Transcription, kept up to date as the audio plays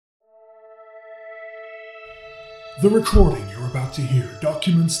The recording you're about to hear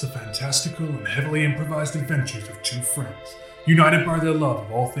documents the fantastical and heavily improvised adventures of two friends, united by their love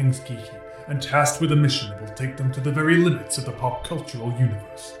of all things geeky, and tasked with a mission that will take them to the very limits of the pop cultural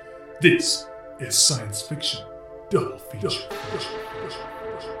universe. This is Science Fiction Double Feature.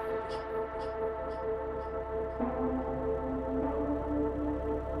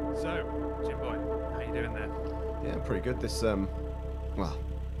 So, Jim Boy, how you doing there? Yeah, pretty good. This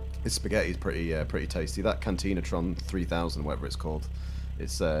spaghetti's pretty tasty. That Cantinatron 3000, whatever it's called,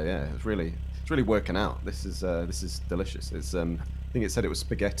 it's really working out. This is delicious. It's I think it said it was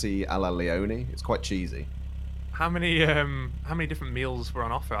spaghetti alla Leone. It's quite cheesy. How many different meals were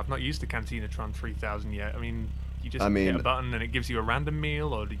on offer? I've not used the Cantinatron 3000 yet. I mean, you just hit a button and it gives you a random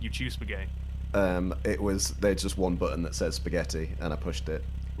meal, or did you choose spaghetti? There's just one button that says spaghetti, and I pushed it.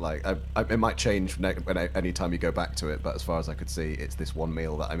 Like, it might change any time you go back to it, but as far as I could see, it's this one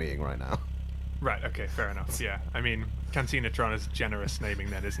meal that I'm eating right now. Right, okay, fair enough, yeah. I mean, Cantinatron is generous naming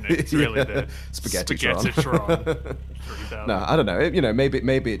that, isn't it? It's really the Spaghetti-tron 3000. No, I don't know.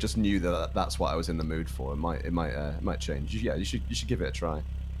 Maybe it just knew that's what I was in the mood for. It might change. Yeah, you should give it a try.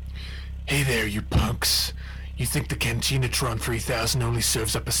 Hey there, you punks. You think the Cantinatron 3000 only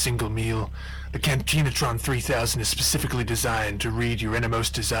serves up a single meal? The Cantinatron 3000 is specifically designed to read your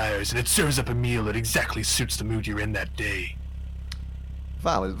innermost desires, and it serves up a meal that exactly suits the mood you're in that day.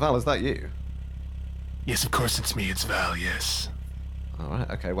 Val, is that you? Yes, of course it's me. It's Val, yes. Alright,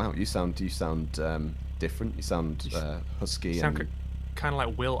 okay, wow, you sound different. You sound husky. You sound kind of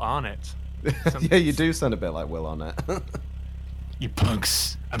like Will Arnett. Yeah, you do sound a bit like Will Arnett. You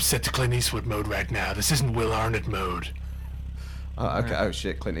punks, I'm set to Clint Eastwood mode right now. This isn't Will Arnett mode. Oh, okay. Oh,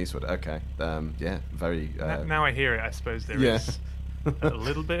 shit, Clint Eastwood. Okay. Yeah, very... Now I hear it, I suppose there is a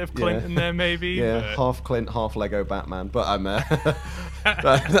little bit of Clint in there, maybe. Yeah, but... half Clint, half Lego Batman. But I'm... but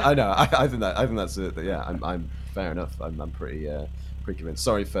I know. I think that's it. Yeah, I'm fair enough. I'm pretty convinced.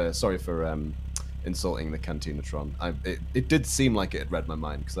 Sorry for insulting the Cantinatron. It did seem like it had read my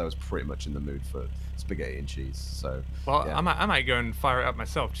mind, because I was pretty much in the mood for spaghetti and cheese. So. Well, yeah. I might go and fire it up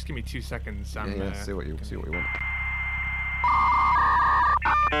myself. Just give me 2 seconds. See what you want.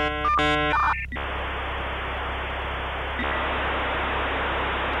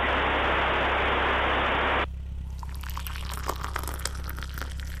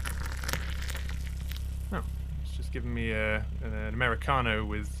 Oh, it's just giving me an Americano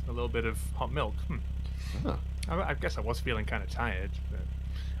with a little bit of hot milk. Oh. I guess I was feeling kind of tired. But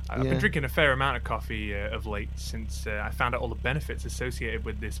I've been drinking a fair amount of coffee of late since I found out all the benefits associated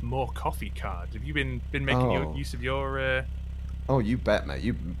with this More Coffee card. Have you been making use of your... Oh, you bet, mate.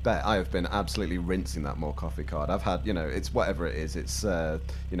 You bet. I have been absolutely rinsing that More Coffee card. I've had, it's whatever it is. It's,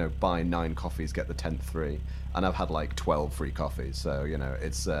 buy 9 coffees, get the 10th free. And I've had like 12 free coffees. So,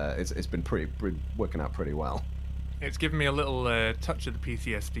 it's been working out pretty well. It's given me a little touch of the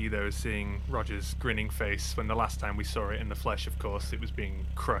PTSD, though, seeing Roger's grinning face when the last time we saw it in the flesh, of course, it was being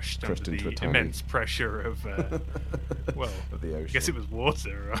crushed under the immense pressure of, of the ocean. I guess it was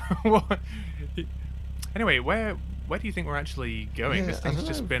water. Anyway, where do you think we're actually going? Yeah, this thing's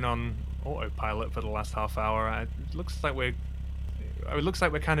just been on autopilot for the last half hour. It looks like we're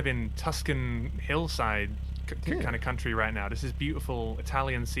kind of in Tuscan hillside kind of country right now. This is beautiful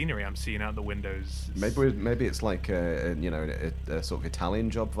Italian scenery I'm seeing out the windows. Maybe it's like a sort of Italian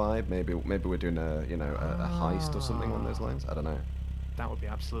job vibe. Maybe we're doing a heist or something along those lines. I don't know. That would be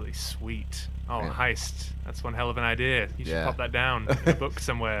absolutely sweet. Oh, yeah. Heist. That's one hell of an idea. You should pop that down in a book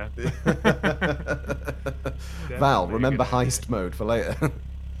somewhere. Val, remember heist mode for later.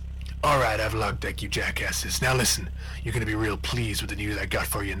 Alright, I've logged deck, you jackasses. Now listen, you're gonna be real pleased with the news I got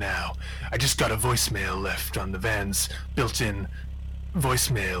for you now. I just got a voicemail left on the van's built-in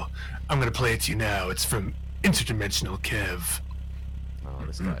voicemail. I'm gonna play it to you now. It's from Interdimensional Kev. Oh,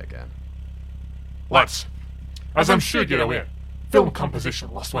 this guy again. Lads, as I'm sure you're aware, film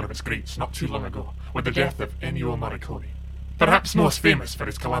composition lost one of its greats not too long ago with the death of Ennio Morricone. Perhaps most famous for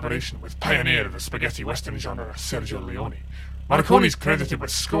his collaboration with pioneer of the spaghetti western genre Sergio Leone. Morricone's credited with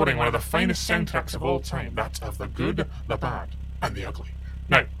scoring one of the finest soundtracks of all time, that of the good, the bad, and the ugly.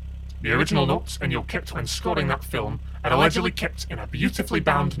 Now, the original notes Ennio kept when scoring that film are allegedly kept in a beautifully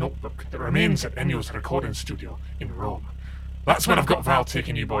bound notebook that remains at Ennio's recording studio in Rome. That's where I've got Val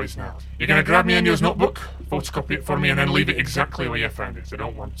taking you boys now. You're going to grab me Ennio's notebook, photocopy it for me, and then leave it exactly where you found it. I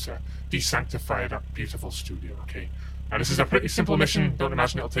don't want to desanctify that beautiful studio, okay? Now, this is a pretty simple mission. Don't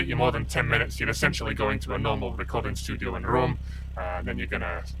imagine it'll take you more than 10 minutes. You're essentially going to a normal recording studio in Rome, and then you're going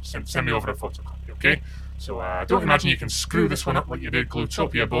to send me over a photocopy, okay? So don't imagine you can screw this one up like you did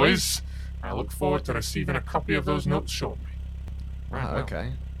Glutopia, boys. I look forward to receiving a copy of those notes shortly. Right,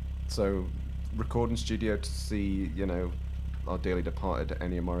 okay. So recording studio to see, our dearly departed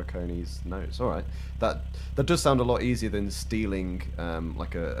Ennio Morricone's notes. All right, that does sound a lot easier than stealing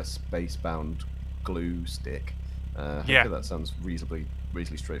like a space-bound glue stick. Yeah. That sounds reasonably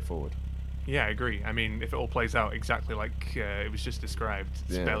straightforward. Yeah, I agree. I mean, if it all plays out exactly like it was just described,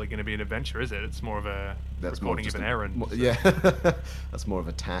 it's barely going to be an adventure, is it? It's more of a recording of an errand. Yeah, that's more of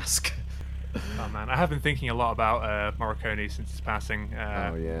a task. Oh man, I have been thinking a lot about Morricone since his passing.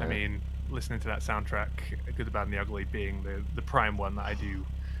 Oh yeah. I mean, listening to that soundtrack, Good, the Bad, and the Ugly, being the prime one that I do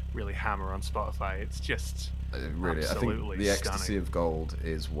really hammer on Spotify. It's just really, absolutely I think the Ecstasy stunning. of Gold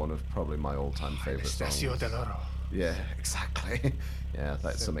is one of probably my all-time favorite songs. Estacio del Oro. Yeah, exactly. Yeah,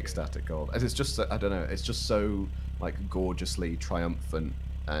 that's So some good. ecstatic gold. And it's just, I don't know, it's just so like gorgeously triumphant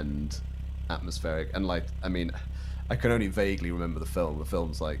and atmospheric. And like, I mean, I can only vaguely remember the film. The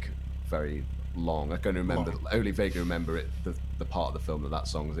film's like very long. I can only vaguely remember it, the part of the film that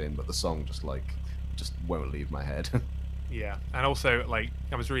song's in, but the song just won't leave my head. Yeah, and also like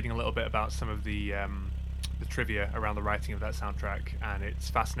I was reading a little bit about some of the trivia around the writing of that soundtrack, and it's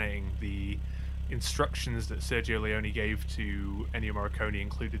fascinating. The instructions that Sergio Leone gave to Ennio Morricone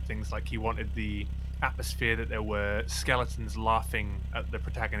included things like he wanted the atmosphere that there were skeletons laughing at the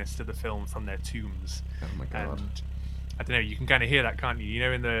protagonists of the film from their tombs. Oh my god. And I don't know, you can kind of hear that, can't you? You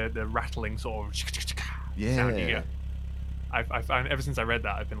know, in the rattling sort of Yeah. sound you get. I found ever since I read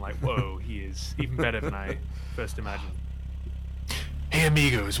that, I've been like, whoa, he is even better than I first imagined. Hey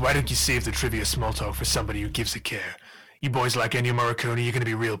amigos, why don't you save the trivia small talk for somebody who gives a care? You boys like Ennio Morricone, you're gonna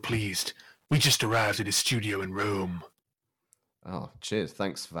be real pleased. We just arrived at his studio in Rome. Oh, cheers.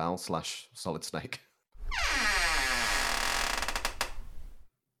 Thanks, Val / Solid Snake.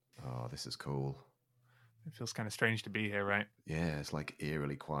 Oh, this is cool. It feels kind of strange to be here, right? Yeah, it's like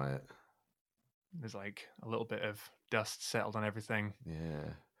eerily quiet. There's like a little bit of dust settled on everything. Yeah,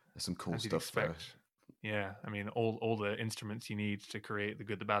 there's some cool as you'd stuff though. expect. Yeah, I mean, all the instruments you need to create the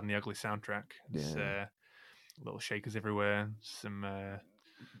Good, the Bad, and the Ugly soundtrack. It's, Yeah. little shakers everywhere. Some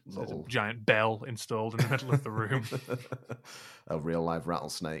there's a Little- giant bell installed in the middle of the room. A real live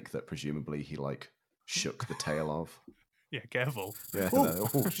rattlesnake that presumably he like shook the tail of. Yeah, careful. Yeah.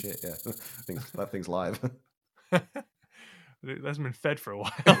 Oh shit. Yeah. That thing's live. It hasn't been fed for a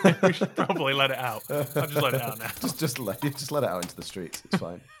while. We should probably let it out. I'll just let it out now. just let it out into the streets. It's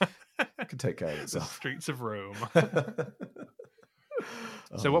fine. It can take care of The itself. streets of Rome.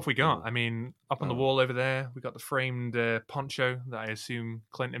 So what have we got? I mean, up on the wall over there, we got the framed poncho that I assume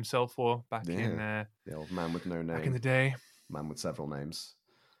Clint himself wore back in The old man with no name. back in the day. Man with several names.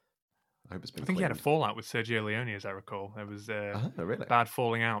 I hope it's been I think he had a cleaned. fallout with Sergio Leone, as I recall. There was Oh, really? bad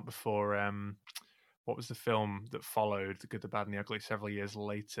falling out before. What was the film that followed The Good, the Bad, and the Ugly several years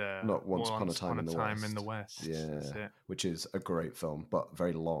later? Not Once Upon a Time in the West. Yeah, That's it. which is a great film, but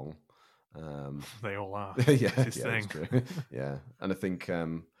very long. They all are. yeah, It's his yeah, thing. that's true. Yeah, and I think,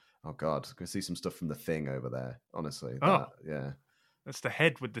 oh god, I can see some stuff from The Thing over there. Honestly, Oh. yeah, That's the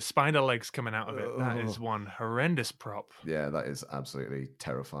head with the spider legs coming out of it. That is Oh. one horrendous prop. yeah, that is absolutely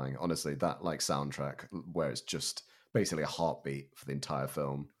terrifying. Honestly, that like soundtrack where it's just basically a heartbeat for the entire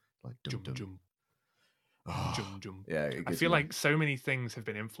film, like dum Jum, dum. jum, Oh, jum, jum. yeah, it I gives feel me- like so many things have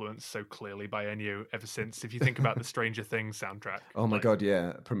been influenced so clearly by Ennio ever since. If you think about the Stranger Things soundtrack. Oh my like, god,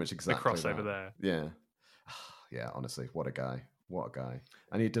 yeah, pretty much exactly crossover that. there. Yeah, yeah. Honestly, what a guy! What a guy!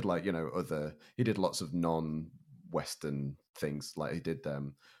 And he did like he did lots of non-Western things. Like he did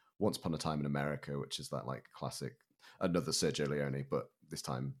Once Upon a Time in America, which is that like classic, another Sergio Leone, but this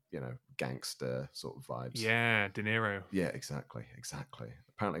time gangster sort of vibes. Yeah, De Niro. yeah, exactly.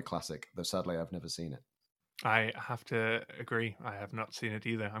 Apparently a classic, though sadly I've never seen it. I have to agree. I have not seen it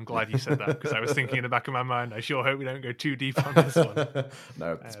either. I'm glad you said that because I was thinking in the back of my mind, I sure hope we don't go too deep on this one.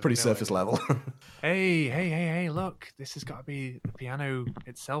 No, it's have pretty no surface idea. level. Hey, look. This has got to be the piano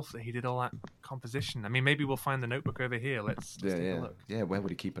itself that he did all that composition. I mean, maybe we'll find the notebook over here. Let's take a look. Yeah. Where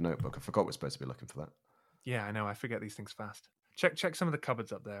would he keep a notebook? I forgot we're supposed to be looking for that. Yeah, I know. I forget these things fast. Check some of the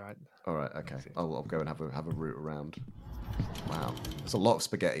cupboards up there. All right, okay. see. I'll go and have a route around. Wow, there's a lot of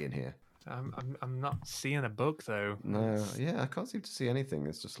spaghetti in here. I'm not seeing a book though. No, yeah, I can't seem to see anything.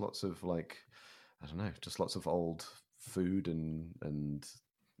 There's just lots of like, I don't know, just lots of old food and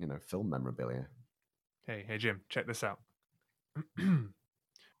film memorabilia. Hey, Jim, check this out.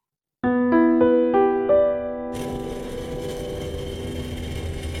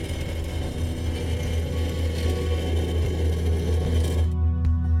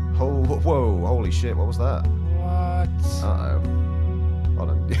 Whoa, holy shit! What was that? What? Uh oh.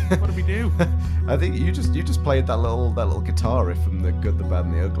 Hold on. What do we do? I think you just played that little guitar riff from The Good, the Bad,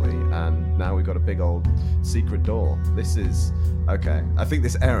 and the Ugly, and now we've got a big old secret door. This is okay. I think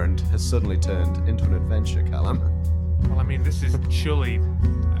this errand has suddenly turned into an adventure, Callum. Well, I mean, this is surely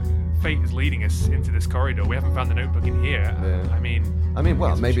fate is leading us into this corridor. We haven't found the notebook in here. Yeah. I mean, Well,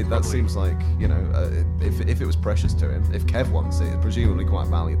 guess we maybe should that probably- seems like, if it was precious to him, if Kev wants it, presumably quite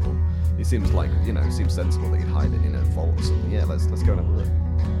valuable. It seems like, it seems sensible that he'd hide it in a vault or something. Yeah, let's go and have a look.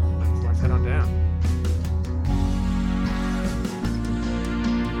 Let's head on down.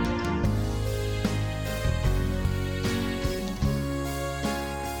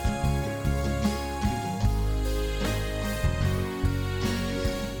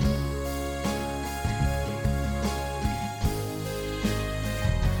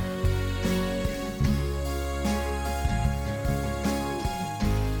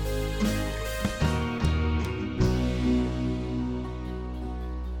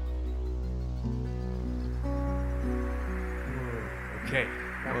 Okay,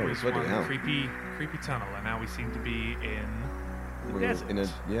 that Whoa, was bloody one hell. creepy tunnel, and now we seem to be in the We're desert. in a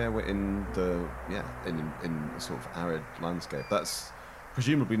sort of arid landscape. That's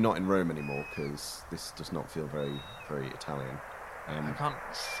presumably not in Rome anymore, because this does not feel very, very Italian. I can't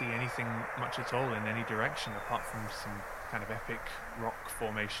see anything much at all in any direction apart from some kind of epic rock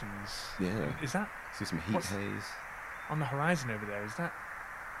formations. Yeah. Is that See some heat What's- haze. on the horizon over there? Is that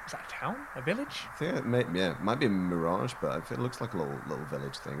a town? A village? I think it might be a mirage, but it looks like a little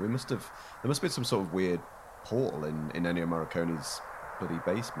village thing. There must have been some sort of weird portal in Ennio Morricone's bloody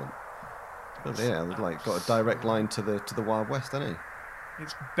basement. But yeah, they've like got a direct line to the Wild West, hasn't he?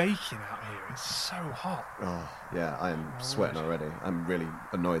 It's baking out here. It's so hot. Oh yeah, I am My sweating word. already. I'm really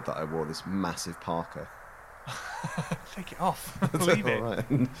annoyed that I wore this massive parka. Take it off. Is Leave that it. all right?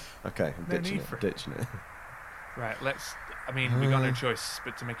 Okay, I'm No ditching need it. for it. Ditching it. Right, I mean, we got no choice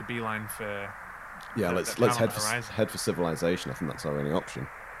but to make a beeline for. Yeah, the let's town on head the horizon. head for civilization. I think that's our only option.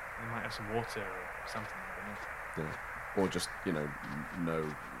 We might have some water or something. I don't know. Yeah. Or just know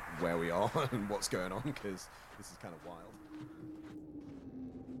where we are and what's going on, because this is kind of wild.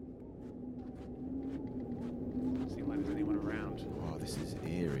 Doesn't seem like there's anyone around. Oh, this is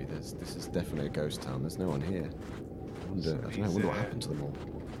eerie. This is definitely a ghost town. There's no one here. I wonder what Somebody's, happened to them all.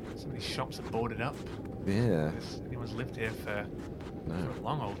 Some of these shops are boarded up. Yeah. If anyone's lived here for No. a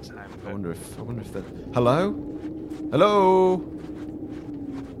long old time. I But wonder if they're... Hello? Hello?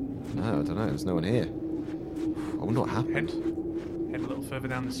 No, I don't know. There's no one here. I wonder what happened. head a little further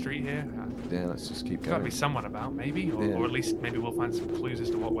down the street here. Yeah, let's just keep There's got to going. be someone about, maybe, or, Yeah. or at least maybe we'll find some clues as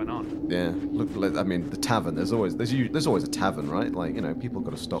to what went on. Yeah, look. I mean, the tavern. There's always a tavern, right? Like, people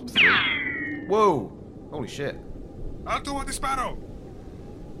got to stop through. Whoa! Holy shit! Alto o disparo!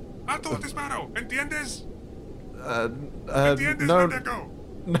 Alto o disparo! ¿Entiendes? ¿Entiendes, No, pendejo?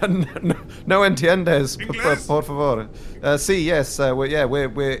 no entiendes, Inglés? por favor. Sí, yes,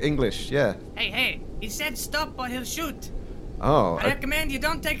 we're English, yeah. Hey, he said stop or he'll shoot. Oh, I recommend you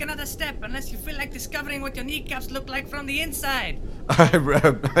don't take another step unless you feel like discovering what your kneecaps look like from the inside.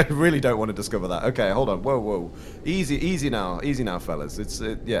 I really don't want to discover that. Okay, hold on. Whoa. Easy now, fellas.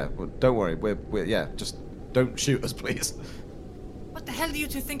 Don't worry. We're just don't shoot us, please. What the hell do you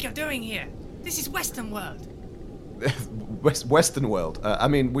two think you're doing here? This is Western World. Western world. I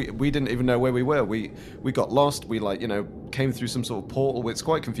mean, we didn't even know where we were. We got lost. We came through some sort of portal. It's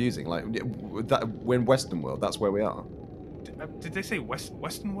quite confusing. We're in Western world. That's where we are. Did they say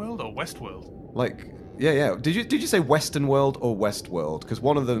Western World or West World? Yeah. Did you say Western world or West world? Because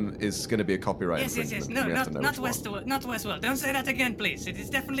one of them is going to be a copyright Yes. infringement. No, We have to know not which one. Westworld. Not Westworld. Don't say that again, please. It is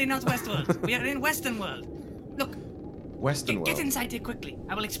definitely not Westworld. We are in Western World. Look, Western world. get inside here quickly.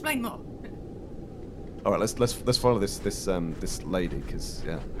 I will explain more. All right, let's follow this lady, because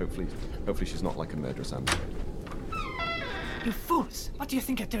hopefully she's not like a murderous android. You fools! What do you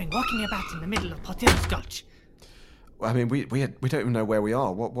think you're doing, walking about in the middle of Portillo's Gulch? Well, I mean, we don't even know where we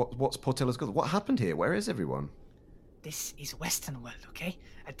are. What's Portillo's Gulch? What happened here? Where is everyone? This is Western World, okay?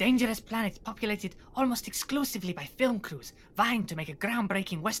 A dangerous planet populated almost exclusively by film crews vying to make a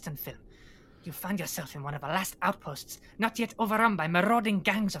groundbreaking Western film. You found yourself in one of our last outposts, not yet overrun by marauding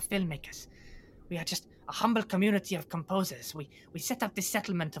gangs of filmmakers. We are just a humble community of composers. We set up this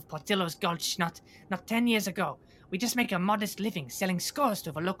settlement of Portillo's Gulch not 10 years ago. We just make a modest living selling scores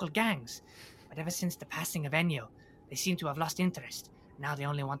to the local gangs. But ever since the passing of Ennio, they seem to have lost interest. Now they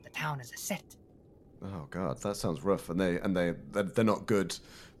only want the town as a set. Oh God, that sounds rough. And they're not good.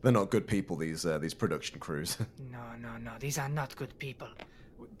 They're not good people. These production crews. No, these are not good people.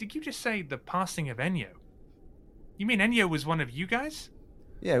 Did you just say the passing of Ennio? You mean Ennio was one of you guys?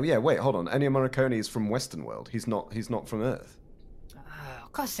 yeah. Wait, hold on. Ennio Morricone is from Western world. He's not from Earth.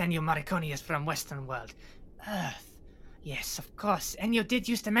 Of course Ennio Morricone is from Western World. Earth. Yes, of course. Ennio did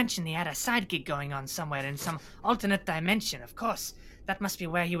used to mention he had a side gig going on somewhere in some alternate dimension, of course. That must be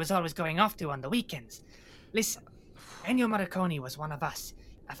where he was always going off to on the weekends. Listen, Ennio Morricone was one of us,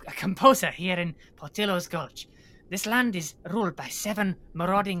 a composer here in Portillo's Gulch. This land is ruled by 7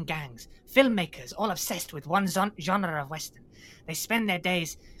 marauding gangs, filmmakers all obsessed with one genre of Western. They spend their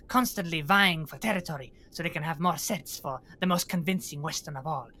days constantly vying for territory so they can have more sets for the most convincing Western of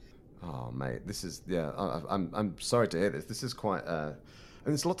all. Oh, mate, this is I'm sorry to hear this. This is quite and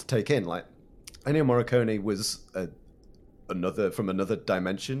it's a lot to take in. Like, Ennio Morricone was from another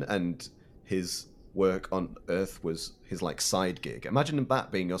dimension, and his work on Earth was his like side gig. Imagine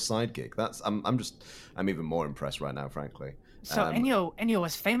that being your side gig. I'm even more impressed right now, frankly. So Ennio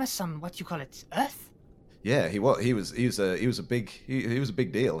was famous on what you call it, Earth? Yeah, he was a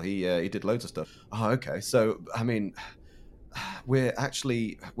big deal. He did loads of stuff. Oh, okay. So I mean, we're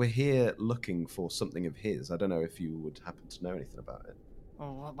here looking for something of his. I don't know if you would happen to know anything about it.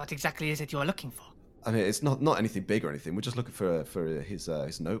 Well, what exactly is it you are looking for? I mean, it's not anything big or anything. We're just looking for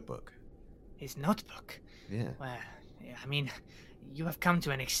his notebook. His notebook? Yeah. Well, I mean, you have come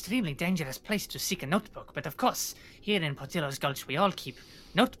to an extremely dangerous place to seek a notebook, but of course, here in Portillo's Gulch we all keep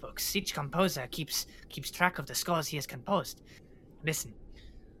notebooks. Each composer keeps track of the scores he has composed. Listen,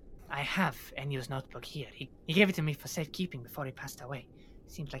 I have Ennio's notebook here. He gave it to me for safekeeping before he passed away.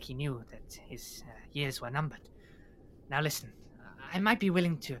 Seems like he knew that his years were numbered. Now listen, I might be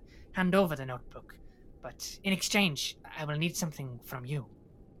willing to hand over the notebook, but in exchange, I will need something from you.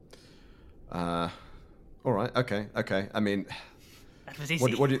 All right. Okay. I mean, that was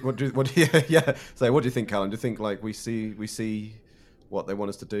easy. What do yeah. So, what do you think, Callum? Do you think like we see what they want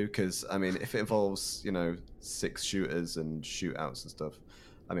us to do? Because I mean, if it involves 6 shooters and shootouts and stuff,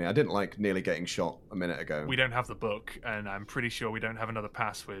 I mean, I didn't like nearly getting shot a minute ago. We don't have the book, and I'm pretty sure we don't have another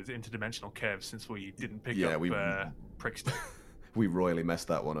pass with interdimensional Kev since we didn't pick up Prickster. We royally messed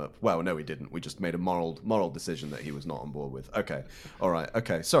that one up. Well, no, we didn't. We just made a moral decision that he was not on board with. Okay. All right.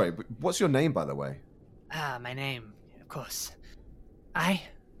 Okay. Sorry. What's your name, by the way? My name, of course. I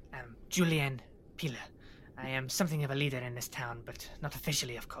am Julien Pila. I am something of a leader in this town, but not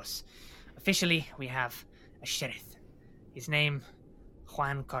officially, of course. Officially, we have a sheriff. His name,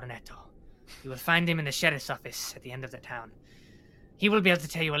 Juan Cornetto. You will find him in the sheriff's office at the end of the town. He will be able to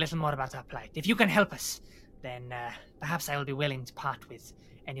tell you a little more about our plight. If you can help us, then perhaps I will be willing to part with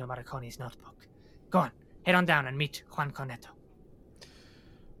Ennio Morricone's notebook. Go on, head on down and meet Juan Cornetto.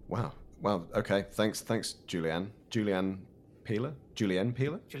 Wow. Well, okay. Thanks, Julien. Julien Pila? Julien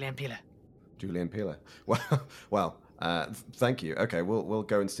Pila. Well, thank you. Okay, we'll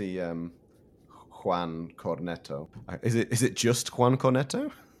go and see Juan Cornetto. Is it just Juan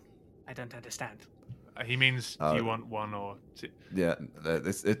Cornetto? I don't understand. He means, do you want one or two? Yeah,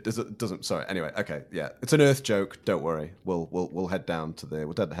 it doesn't. Sorry. Anyway, okay. Yeah, it's an Earth joke. Don't worry. We'll head down to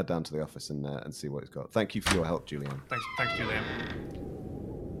the office and see what he's got. Thank you for your help, Julien. Thanks, Julien.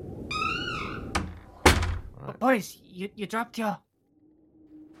 Right. Boys, you dropped your. All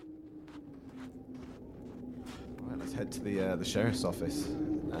right, let's head to the sheriff's office.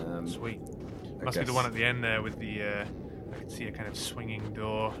 Sweet. Must be the one at the end there with the. I can see a kind of swinging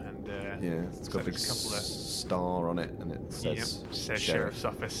door and yeah, it's got a big star on it, and it says Sheriff's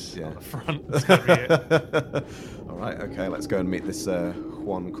Office on the front. That's gotta be it. All right, okay, let's go and meet this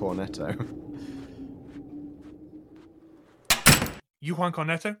Juan Cornetto. You Juan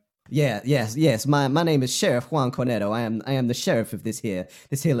Cornetto? Yes. My name is Sheriff Juan Cornetto. I am the sheriff of this here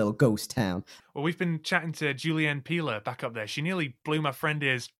little ghost town. Well, we've been chatting to Julien Pila back up there. She nearly blew my friend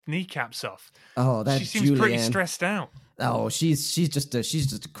here's kneecaps off. Oh, that she seems pretty stressed out. Oh, she's just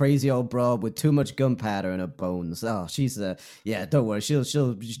a crazy old broad with too much gunpowder in her bones. Oh, she's don't worry. She'll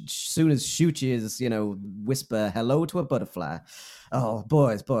soon as shoot you is whisper hello to a butterfly. Oh,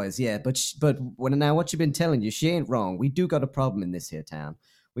 boys, yeah. But now what you been telling you, she ain't wrong. We do got a problem in this here town.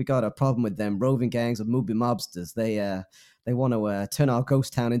 We got a problem with them roving gangs of movie mobsters. They want to turn our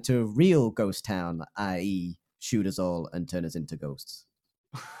ghost town into a real ghost town, i.e., shoot us all and turn us into ghosts.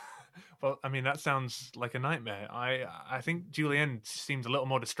 Well, I mean, that sounds like a nightmare. I think Julien seems a little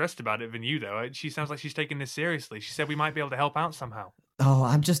more distressed about it than you, though. She sounds like she's taking this seriously. She said we might be able to help out somehow. Oh,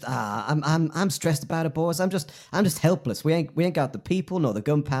 I'm stressed about it, boys. I'm just helpless. We ain't got the people nor the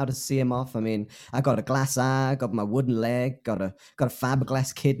gunpowder to see him off. I mean, I got a glass eye, got my wooden leg, got a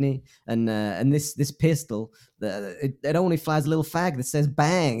fiberglass kidney, and this pistol, it only flies a little fag that says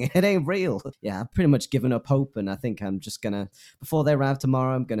bang. It ain't real. Yeah, I've pretty much given up hope, and I think I'm just gonna, before they arrive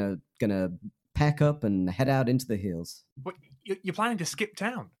tomorrow, I'm gonna pack up and head out into the hills. What, you're planning to skip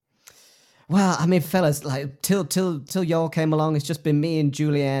town? Well, I mean, fellas, like till y'all came along, it's just been me and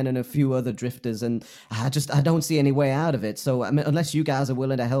Julianne and a few other drifters, and I don't see any way out of it. So, I mean, unless you guys are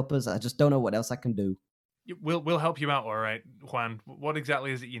willing to help us, I just don't know what else I can do. We'll help you out, all right, Juan. What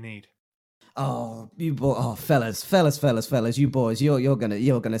exactly is it you need? Oh, fellas, you boys, you're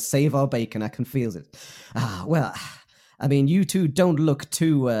gonna save our bacon. I can feel it. Well, I mean, you two don't look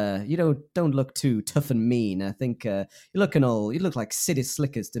too don't look too tough and mean. I think you look like city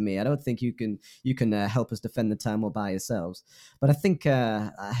slickers to me. I don't think you can help us defend the town all by yourselves. But I think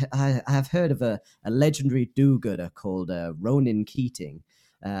I have heard of a legendary do-gooder called Ronan Keating.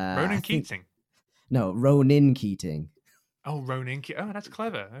 Ronan Keating? No, Ronan Keating. Oh, Ronan Keating. Oh, that's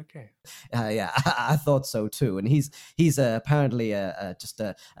clever. Okay. Yeah, I thought so too. And he's apparently just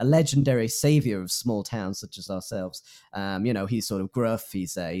a legendary savior of small towns such as ourselves. He's sort of gruff.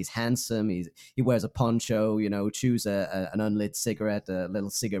 He's handsome. He wears a poncho. Chews an unlit cigarette, a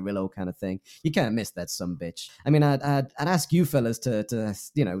little cigarillo kind of thing. You can't miss that sumbitch. I mean, I'd ask you fellas to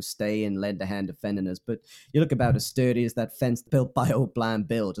stay and lend a hand defending us, but you look about as sturdy as that fence built by old Blind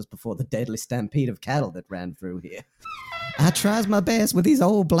Bill just before the deadly stampede of cattle that ran through here. I tries my best with these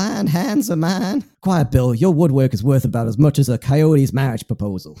old blind hands of mine. Quiet, Bill. Your woodwork is worth about as much as a coyote's marriage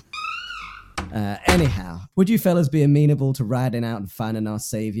proposal. Anyhow, would you fellas be amenable to riding out and finding our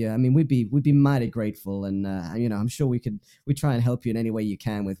savior? I mean, we'd be mighty grateful, and I'm sure we'd try and help you in any way you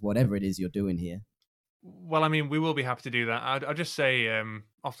can with whatever it is you're doing here. Well, I mean, we will be happy to do that. I'll just say,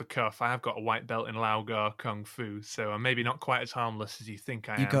 off the cuff, I have got a white belt in Lao Gar Kung Fu, so I'm maybe not quite as harmless as you think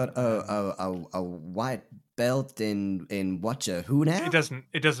I am. You got a white belt in what? Who now?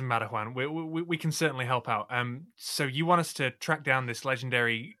 It doesn't matter, Juan. We can certainly help out. So you want us to track down this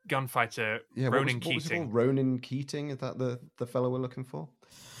legendary gunfighter, Ronan Keating? What was it called? Ronan Keating? Is that the fellow we're looking for?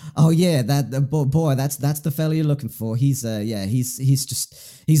 Oh yeah, boy, that's the fella you're looking for. He's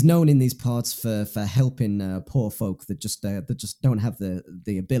known in these parts for helping poor folk that just don't have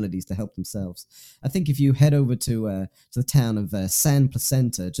the abilities to help themselves. I think if you head over to the town of San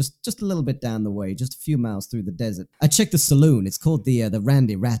Placenta, just a little bit down the way, just a few miles through the desert, I checked the saloon. It's called the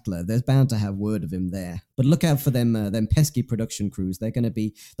Randy Rattler. There's bound to have word of him there. But look out for them pesky production crews. They'll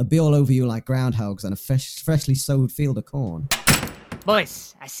be all over you like groundhogs on a freshly sowed field of corn.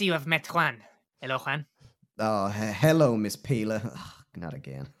 Boys, I see you have met Juan. Hello, Juan. Oh, hello, Miss Peeler. Oh, not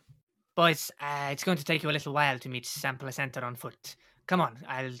again. Boys, it's going to take you a little while to meet San Placenta on foot. Come on,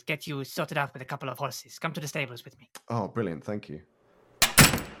 I'll get you sorted out with a couple of horses. Come to the stables with me. Oh, brilliant. Thank you.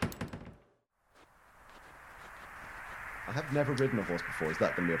 I have never ridden a horse before. Is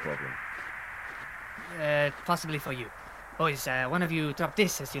that going to be a problem? Possibly for you. Boys, one of you dropped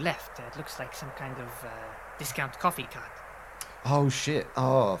this as you left. It looks like some kind of discount coffee card. Oh, shit.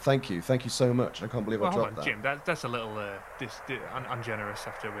 Oh, thank you. Thank you so much. I can't believe I dropped that. Jim, that's a little ungenerous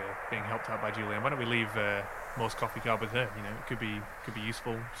after we're being helped out by Julian. Why don't we leave Moore's coffee card with her? It could be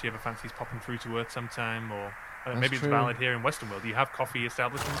useful. If she ever fancies popping through to Earth sometime, or maybe it's valid here in Western World. Do you have coffee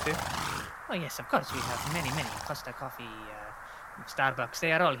establishments here? Oh, yes, of course. We have many. Costa Coffee, Starbucks.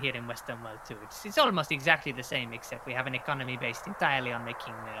 They are all here in Western World, too. It's almost exactly the same, except we have an economy based entirely on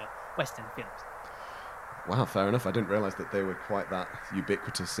making Western films. Wow, fair enough. I didn't realise that they were quite that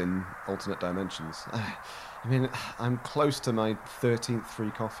ubiquitous in alternate dimensions. I mean, I'm close to my 13th free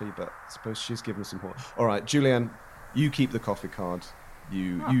coffee, but I suppose she's given some more. All right, Julianne, you keep the coffee card.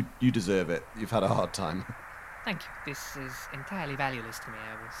 You deserve it. You've had a hard time. Thank you. This is entirely valueless to me.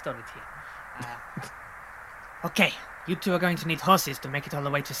 I will store it here. Okay, you two are going to need horses to make it all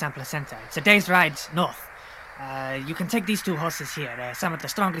the way to San Placenta. It's a day's ride north. You can take these two horses here. They're some of the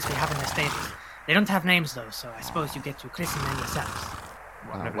strongest we have in the stables. They don't have names, though, so I suppose you get to christen them yourselves.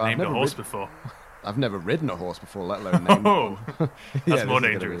 I've never named a horse before. I've never ridden a horse before, let alone named one. That's more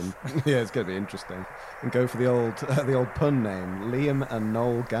dangerous. It's going to be interesting. And go for the old pun name, Liam and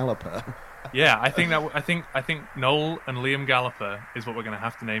Noel Gallopher. Yeah, I think Noel and Liam Gallopher is what we're going to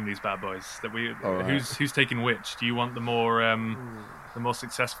have to name these bad boys. Who's taking which? Do you want the more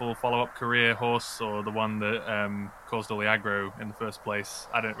successful follow-up career horse, or the one that caused all the aggro in the first place?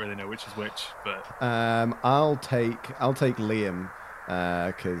 I don't really know which is which, but I'll take Liam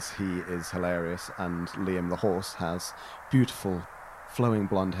because he is hilarious, and Liam the horse has beautiful flowing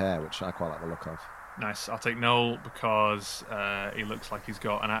blonde hair, which I quite like the look of. Nice. I'll take Noel because he looks like he's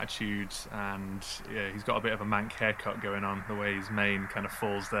got an attitude, and he's got a bit of a Mank haircut going on. The way his mane kind of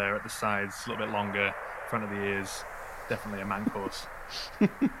falls there at the sides, a little bit longer, front of the ears. Definitely a Mank horse.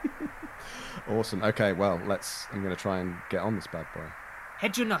 Awesome. Okay, well, I'm going to try and get on this bad boy.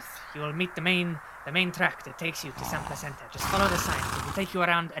 Head due north. You will meet the main track that takes you to San Placenta. Just follow the sign. It will take you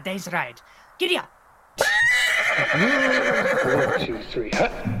around a day's ride. Giddy up! 1, 2, 3,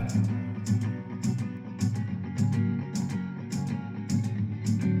 hut!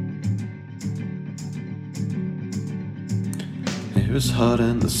 air is hot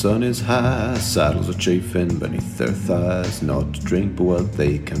and the sun is high. Saddles are chafing beneath their thighs. Not to drink but what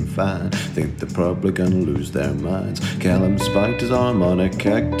they can find. Think they're probably gonna lose their minds. Callum spiked his arm on a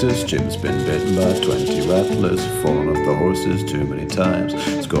cactus. Jim's been bitten by 20 rattlers. Fallen off the horses too many times.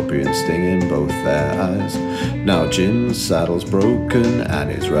 Scorpions stinging both their eyes. Now Jim's saddle's broken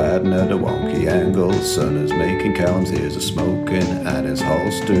and he's riding at a wonky angle. Sun is making Callum's ears a smoking and his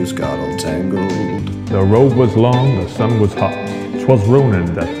holsters got all tangled. The road was long, the sun was hot. 'Twas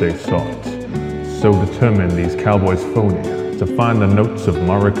Ronan that they sought. So determined these cowboys phony to find the notes of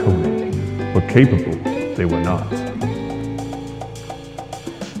Morricone. But capable they were not.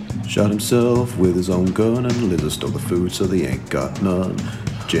 Shot himself with his own gun and Liz stole the food so they ain't got none.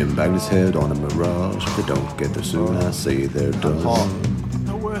 Jim banged his head on a Mirage. If they don't get there soon, I say they're done.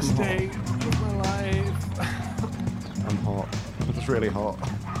 The worst day of my life. I'm hot. It's really hot.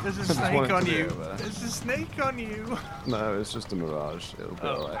 There's a just snake wanted on to be you. over there. There's a snake on you. No, it's just a Mirage. It'll be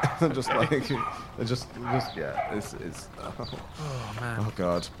alright. Just like, it just yeah. It's. Oh man. Oh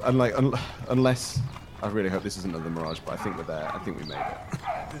god. And like, unless I really hope this isn't another Mirage, but I think we're there. I think we made it.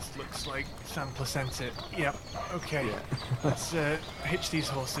 This looks like San Placenta. Yep. Okay. Yeah. Let's hitch these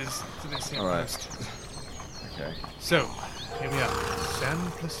horses to this here All right. post. Okay. So, here we are. San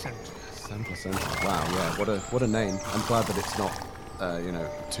Placenta. San Placenta. Wow. Yeah. What a name. I'm glad that it's not.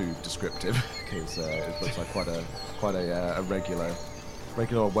 Too descriptive, because it looks like quite a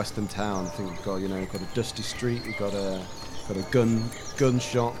regular western town. I think we've got got a dusty street. We've got a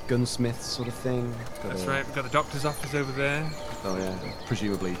gunshot, gunsmith sort of thing. That's right. We've got the doctor's office over there. Oh yeah,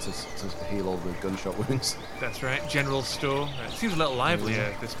 presumably to heal all the gunshot wounds. That's right. General store. It seems a little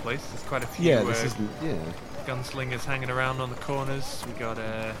livelier. This place. There's quite a few. Yeah, this isn't. Yeah. Gunslingers hanging around on the corners. We got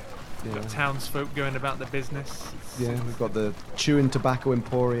got townsfolk going about their business. We've got the chewing tobacco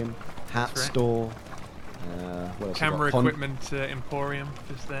emporium, hat That's right. store. What else Camera we got? equipment emporium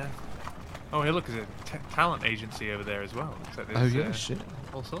just there. Oh, hey, look, there's a talent agency over there as well. Looks like Oh there's, yeah, shit.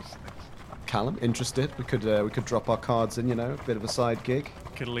 all sorts of things. Callum, interested? We could drop our cards in. A bit of a side gig.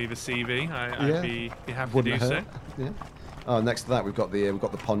 Could leave a CV. I'd Yeah. be happy Wouldn't to do hurt. so. Yeah. Oh, next to that we've got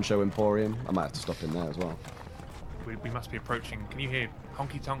the poncho emporium. I might have to stop in there as well. We must be approaching. Can you hear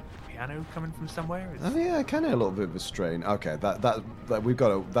honky tonk piano coming from somewhere? Oh yeah, I can hear a little bit of a strain. Okay, that we've got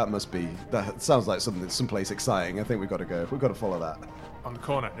to. That must be. That sounds like someplace exciting. I think we've got to go. We've got to follow that. On the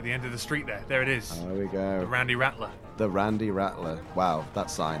corner at the end of the street there. There it is. There we The go. Randy Rattler. The Randy Rattler. Wow, that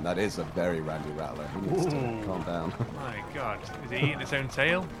sign. That is a very Randy Rattler. He needs to calm down. My God, is it eating its own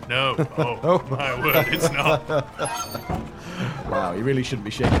tail? No. Oh, my word, it's not. Wow, you really shouldn't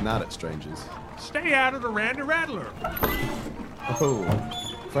be shaking that at strangers. Stay out of the Randy Rattler. Oh,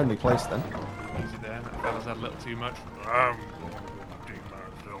 friendly place then. Easy there. That fella's had a little too much. Take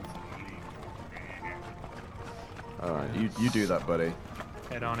myself a leak. All right, you do that, buddy.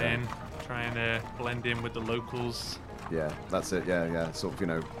 Head on in. Trying to blend in with the locals. Yeah, that's it. Yeah. Sort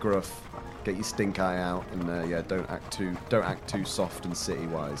of, gruff. Get your stink eye out, and don't act too soft and city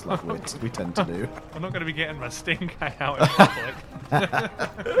wise like we tend to do. I'm not going to be getting my stink eye out in public.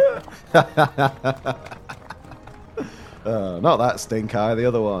 Not that stink eye, the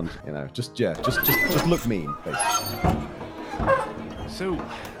other one. Just look mean, basically. So,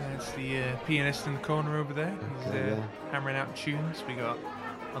 that's the pianist in the corner over there. He's Okay, hammering out tunes. We got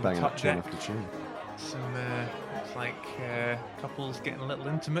on Banging the up top tune deck after tune. some looks like couples getting a little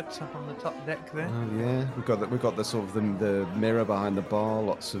intimate up on the top deck there. Oh yeah, we've got the sort of the mirror behind the bar.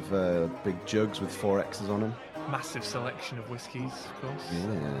 Lots of big jugs with 4X's on them. Massive selection of whiskies, of course.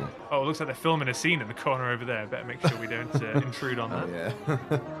 Yeah. Oh, it looks like they're filming a scene in the corner over there. Better make sure we don't intrude on that. Oh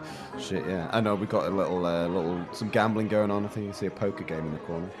yeah. Shit, yeah. I know we've got a little some gambling going on. I think you see a poker game in the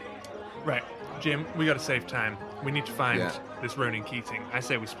corner. Right, Jim, we got to save time. We need to find Yeah. this Ronan Keating. I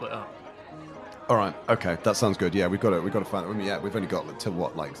say we split up. All right. Okay, that sounds good. Yeah, we've got to find. I mean, yeah, we've only got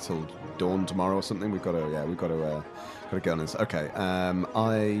till till dawn tomorrow or something. We've got to get on this. Okay.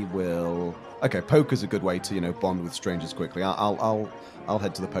 I will. Okay, poker's a good way to bond with strangers quickly. I'll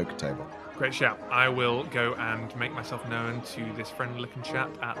head to the poker table. Great shout. I will go and make myself known to this friendly-looking chap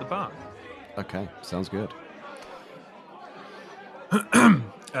at the bar. Okay, sounds good.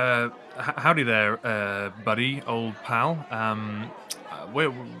 Howdy there, buddy, old pal.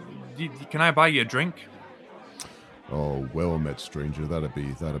 Can I buy you a drink? Oh, well met, stranger. That'd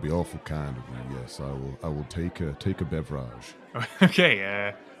be awful kind of you. Yes, I will take a beverage.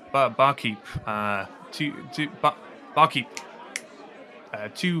 Okay, barkeep. Barkeep.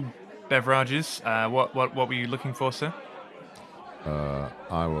 2 beverages. What were you looking for, sir?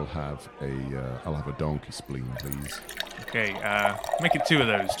 I will have I'll have a donkey spleen, please. Okay, make it 2 of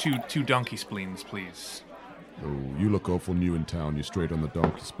those. Two donkey spleens, please. Oh, you look awful new in town. You're straight on the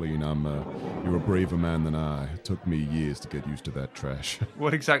donkey spleen. You're a braver man than I. It took me years to get used to that trash.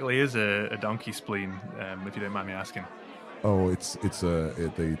 What exactly is a donkey spleen, if you don't mind me asking? Oh,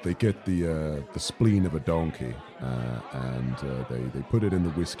 they get the spleen of a donkey, and they put it in the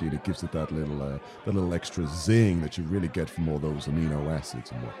whiskey, and it gives it that little extra zing that you really get from all those amino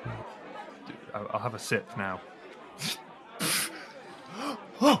acids and whatnot. I'll have a sip now.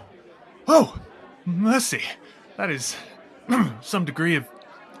 Oh, mercy! That is some degree of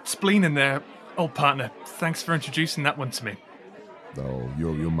spleen in there, old partner. Thanks for introducing that one to me. Oh,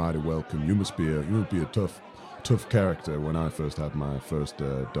 you're mighty welcome. You must be a tough character. When I first had my first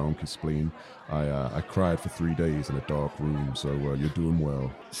donkey spleen, I cried for 3 days in a dark room. So you're doing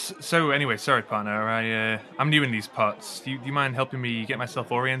well. So anyway, sorry, partner. I'm new in these parts. Do you mind helping me get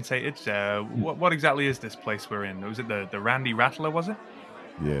myself orientated? What exactly is this place we're in? Was it the Randy Rattler? Was it?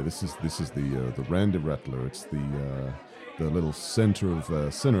 Yeah, this is the Randy Rattler. It's the little center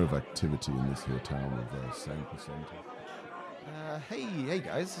of activity in this here town of San Placenta. Hey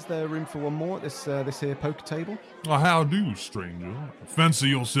guys, is there room for one more at this here poker table? How do, stranger? Fancy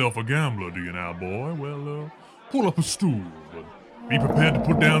yourself a gambler, do you now, boy? Well, pull up a stool, but be prepared to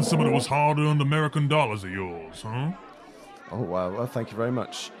put down some of those hard-earned American dollars of yours, huh? Oh, well, thank you very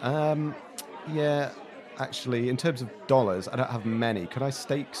much. Yeah, actually, in terms of dollars, I don't have many. Could I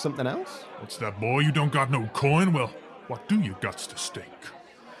stake something else? What's that, boy? You don't got no coin? Well, what do you got to stake?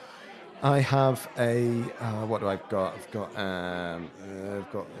 I have what do I've got? I've got a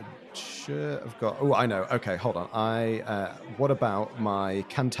shirt. Oh, I know. Okay, hold on. What about my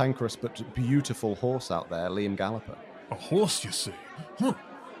cantankerous but beautiful horse out there, Liam Galloper? A horse, you say?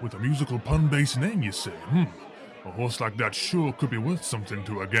 With a musical pun-based name, you say? A horse like that sure could be worth something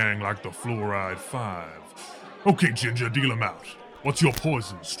to a gang like the Fluoride Five. Okay, Ginger, deal him out. What's your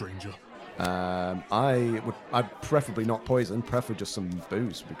poison, stranger? I'd preferably not poison. Prefer just some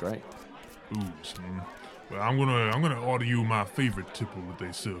booze would be great. Booze, Well, I'm gonna order you my favorite tipple that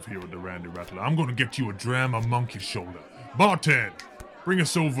they serve here at the Randy Rattler. I'm gonna get you a dram of monkey shoulder. Bartend, bring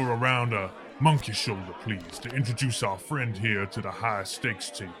us over around a monkey shoulder, please, to introduce our friend here to the high stakes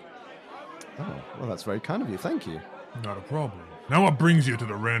team. Oh, well, that's very kind of you. Thank you. Not a problem. Now what brings you to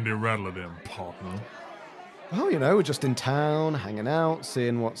the Randy Rattler then, partner? Oh, we're just in town, hanging out,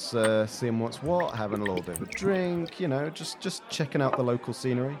 seeing what's what, having a little bit of a drink, just checking out the local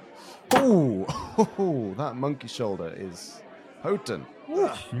scenery. Oh, that monkey shoulder is potent. You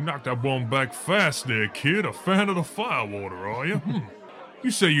knocked that one back fast there, kid. A fan of the firewater, are you?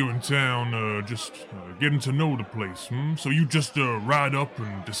 You say you in town, just getting to know the place, So you just ride up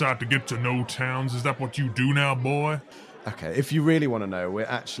and decide to get to know towns? Is that what you do now, boy? Okay, if you really want to know,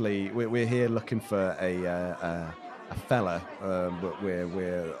 we're here looking for a fella, but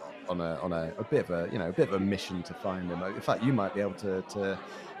we're on a bit of a mission to find him. In fact, you might be able to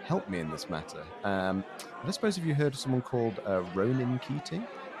help me in this matter. I suppose have you heard of someone called Ronan Keating?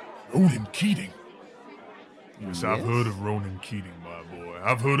 Ronan Keating? Yes, I've heard of Ronan Keating, my boy.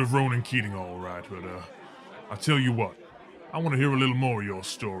 I've heard of Ronan Keating, all right, but I tell you what, I want to hear a little more of your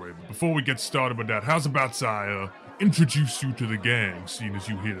story. But before we get started with that, how's about I introduce you to the gang, seeing as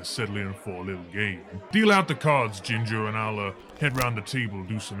you here to settle in for a little game? Deal out the cards, Ginger, and I'll head round the table and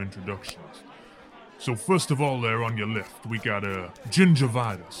do some introductions. So first of all, there on your left, we got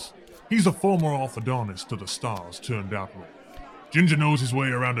Gingivitis. He's a former orthodontist to the stars turned outward. Ginger knows his way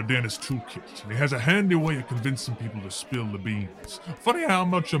around a dentist toolkit, and he has a handy way of convincing people to spill the beans. Funny how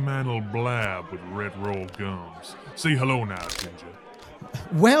much a man will blab with red rolled gums. Say hello now, Ginger.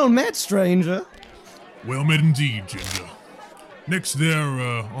 Well met, stranger. Well met indeed, Ginger. Next there,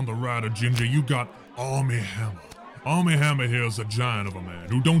 on the right of Ginger, you got Army Hammer. Army Hammer here is a giant of a man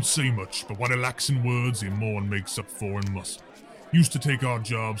who don't say much, but what he lacks in words, he more than makes up for in muscle. Used to take our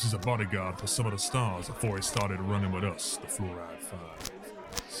jobs as a bodyguard for some of the stars before he started running with us, the Fluoride Five.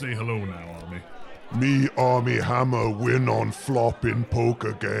 Say hello now, Army. Me, Army Hammer, win on flop in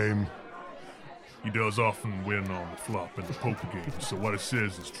poker game. He does often win on the flop in the poker game, so what it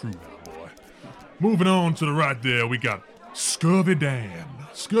says is true now, boy. Moving on to the right there, we got Scurvy Dan.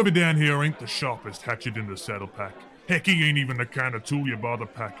 Scurvy Dan here ain't the sharpest hatchet in the saddle pack. Heck, he ain't even the kind of tool you bother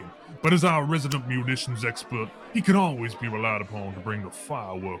packing. But as our resident munitions expert, he can always be relied upon to bring the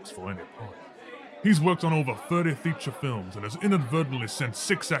fireworks for any party. He's worked on over 30 feature films and has inadvertently sent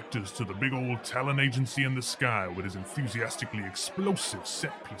 6 actors to the big old talent agency in the sky with his enthusiastically explosive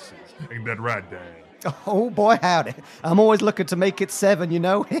set pieces. Ain't that right, Dan? Oh boy, howdy. I'm always looking to make it 7,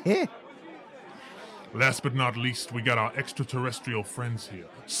 Last but not least, we got our extraterrestrial friends here,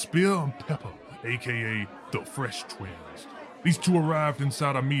 Spear and Pepper, aka the Fresh Twins. These two arrived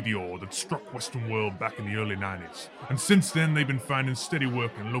inside a meteor that struck Western World back in the early 90s, and since then they've been finding steady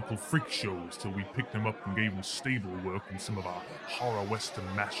work in local freak shows till we picked them up and gave them stable work in some of our horror Western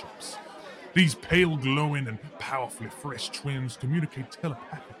mashups. These pale, glowing, and powerfully fresh twins communicate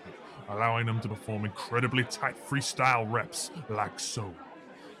telepathically, allowing them to perform incredibly tight freestyle reps like so.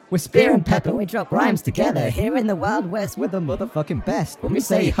 We're Spear and Pepper, we drop rhymes together. Here in the Wild West, we're the motherfucking best. When we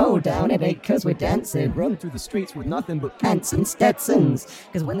say hold down, it ain't cause we're dancing. Run through the streets with nothing but pants and Stetsons.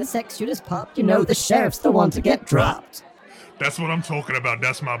 Cause when the sex shooters pop, you know the sheriff's the one to get dropped. That's what I'm talking about.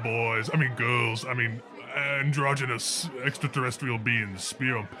 That's my boys. I mean girls. I mean androgynous extraterrestrial beings,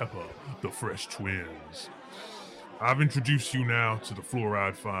 Spear and Pepper, the fresh twins. I've introduced you now to the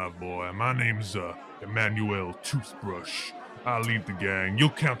Fluoride 5 boy. My name's Emmanuel Toothbrush. I lead the gang.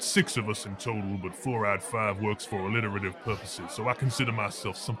 You'll count 6 of us in total, but Fluoride 5 works for alliterative purposes, so I consider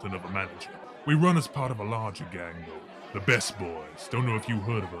myself something of a manager. We run as part of a larger gang, though. The Best Boys. Don't know if you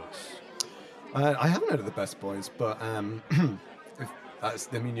heard of us. I haven't heard of the Best Boys, but if that's,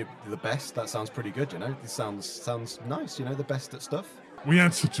 I mean, you're the best. That sounds pretty good, you know. It sounds nice, you know, the best at stuff. We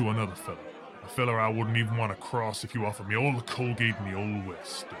answer to another fella. A fella I wouldn't even want to cross if you offered me all the Colgate in the Old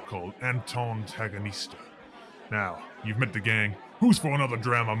West. They're called Anton Taganista. Now, you've met the gang. Who's for another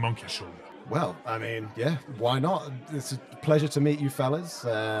dram on Monkey Shoulder? Well, I mean, yeah, why not? It's a pleasure to meet you fellas.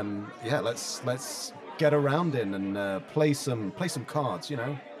 Yeah, let's get around in and play some cards, you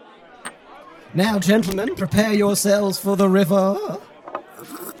know. Now, gentlemen, prepare yourselves for the river.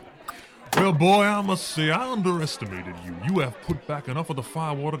 Well, boy, I must say I underestimated you. You have put back enough of the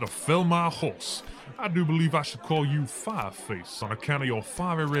firewater to fell my horse. I do believe I should call you Fireface on account of your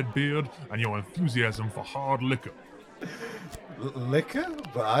fiery red beard and your enthusiasm for hard liquor. Liquor?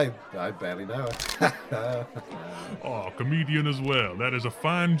 But I barely know it. Oh, comedian as well. That is a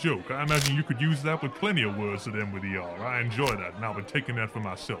fine joke. I imagine you could use that with plenty of words that end with ER. I enjoy that, and I've been taking that for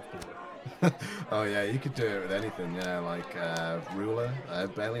myself, boy. Oh yeah, you could do it with anything, yeah, like ruler, I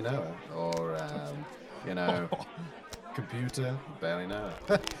barely know it, or you know, computer, barely know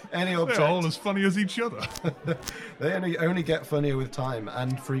it. Any object. They're all as funny as each other. They only get funnier with time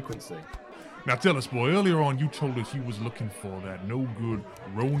and frequency. Now tell us, boy, earlier on you told us you was looking for that no-good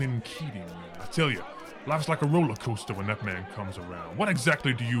Ronan Keating. I tell you, life's like a roller coaster when that man comes around. What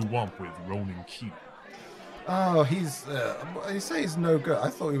exactly do you want with Ronan Keating? Oh, you say he's no good. I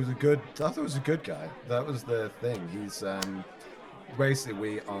thought he was a good guy. That was the thing. He's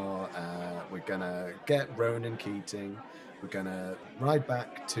basically we're gonna get Ronan Keating. We're gonna ride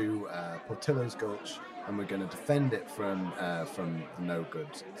back to Portillo's Gulch, and we're gonna defend it from the no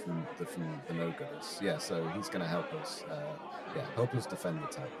good, from the no gooders. Yeah, so he's gonna help us. Help us defend the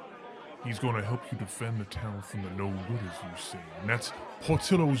town. He's going to help you defend the town from the no-gooders, you say. And that's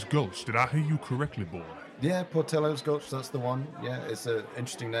Portillo's Gulch. Did I hear you correctly, boy? Yeah, Portillo's Gulch, that's the one. Yeah, it's an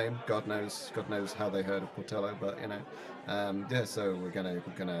interesting name. God knows how they heard of Portillo, but you know. Yeah, so we're gonna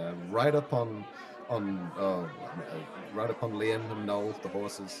ride up on Liam and Noel, the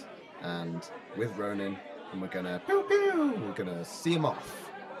horses, and with Ronan, and we're gonna see him off.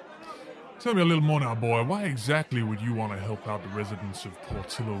 Tell me a little more now, boy. Why exactly would you want to help out the residents of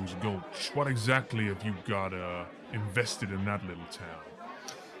Portillo's Gulch? What exactly have you got invested in that little town?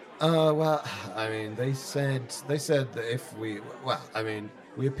 Well, I mean, they said that if we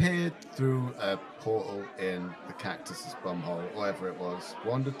appeared through a portal in the cactus's bumhole, whatever it was,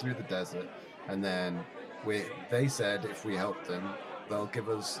 wandered through the desert, and then they said if we helped them, they'll give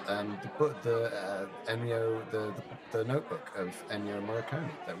us the notebook of Ennio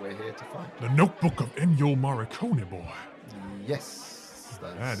Morricone that we're here to find. The notebook of Ennio Morricone, boy. Yes.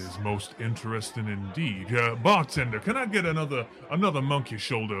 That is most interesting indeed. Bartender, can I get another monkey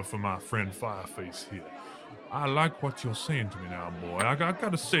shoulder for my friend Fireface here? I like what you're saying to me now, boy. I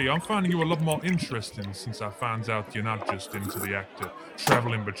gotta say, I'm finding you a lot more interesting since I found out you're not just into the act of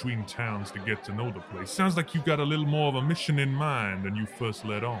traveling between towns to get to know the place. Sounds like you got a little more of a mission in mind than you first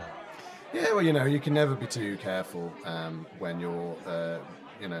let on. Yeah, well, you know, you can never be too careful when you're,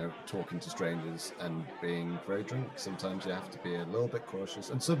 talking to strangers and being very drunk. Sometimes you have to be a little bit cautious,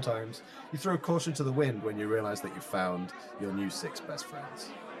 and sometimes you throw caution to the wind when you realize that you found your new 6 best friends.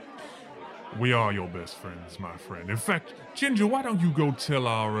 We are your best friends, my friend. In fact, Ginger, why don't you go tell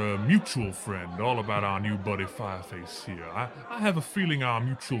our mutual friend all about our new buddy Fireface here? I have a feeling our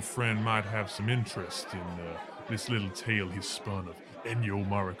mutual friend might have some interest in this little tale he's spun of Ennio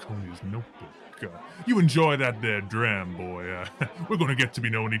Morricone's notebook. You enjoy that there dram, boy. We're going to get to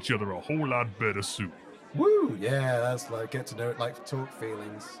be knowing each other a whole lot better soon. Woo! Yeah, that's like get to know it, like talk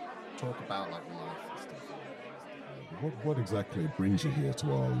feelings, talk about like life and stuff. What exactly brings you here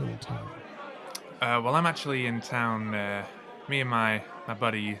to our little town? Well, I'm actually in town Me and my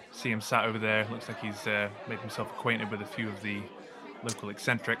buddy see him sat over there. Looks like he's made himself acquainted with a few of the local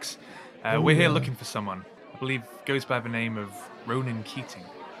eccentrics. We're here looking for someone. I believe goes by the name of Ronan Keating.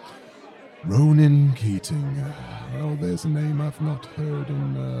 Ronan Keating. Well, there's a name I've not heard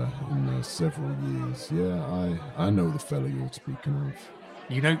in several years. Yeah, I know the fella you're speaking of.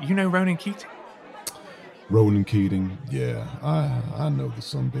 You know Ronan Keating? Ronan Keating. Yeah, I know the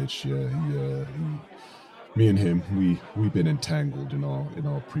sumbitch. Yeah, me and him, we've been entangled in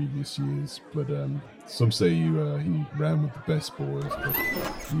our previous years. But some say he ran with the best boys, but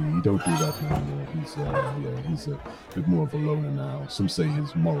he don't do that no more. He's a bit more of a loner now. Some say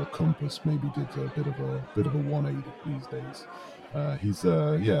his moral compass maybe did a bit of a 180 these days.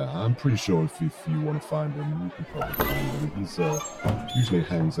 I'm pretty sure if you want to find him, you can probably find him. He's usually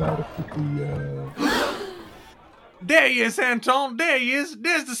hangs out up at the. There he is, Anton. There he is.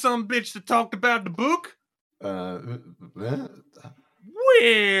 There's the sumbitch that talked about the book. Yeah.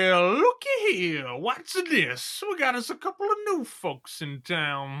 Well, looky here. What's this? We got us a couple of new folks in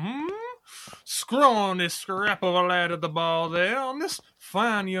town, Scrawny scrap of a lad at the bar there, on this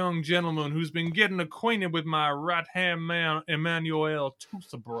fine young gentleman who's been getting acquainted with my right-hand man, Emmanuel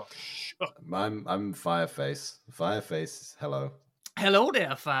Toothbrush. I'm Fireface. Fireface, hello. Hello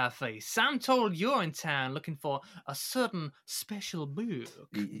there, Fireface. I'm told you're in town looking for a certain special book.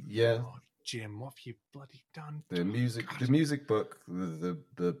 Yeah. Oh, Jim, what have you bloody done? The music book, the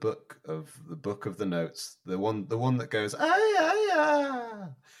book of the notes, the one that goes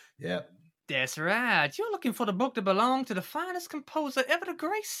yeah. That's right. You're looking for the book that belonged to the finest composer ever to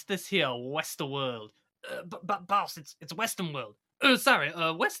grace this here Western world. But boss, it's Western world.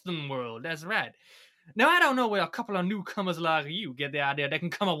 Western world. That's right. Now, I don't know where a couple of newcomers like you get the idea they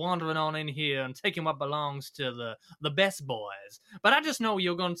can come wandering on in here and taking what belongs to the best boys. But I just know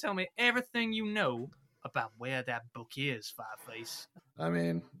you're going to tell me everything you know about where that book is, Fireface. I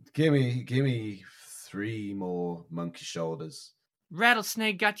mean, give me 3 more monkey shoulders.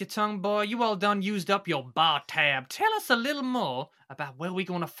 Rattlesnake got your tongue, boy. You all done used up your bar tab. Tell us a little more about where we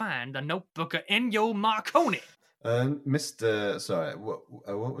going to find the notebook of Ennio Morricone. Mr. Sorry,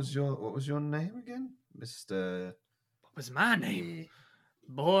 what was your name again, Mr.? What was my name?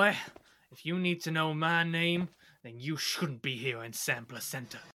 Boy, if you need to know my name, then you shouldn't be here in San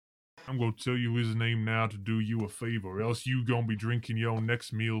Placenta. I'm gonna tell you his name now to do you a favor, else you gonna be drinking your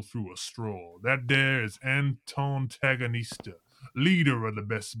next meal through a straw. That there is Anton Taganista, leader of the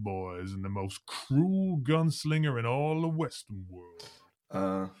best boys and the most cruel gunslinger in all the Western world.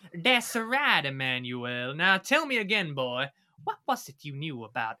 That's right, Emmanuel. Now tell me again, boy, what was it you knew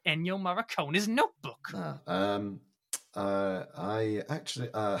about Ennio Morricone's notebook? I actually,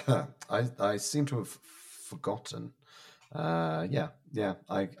 I seem to have forgotten. I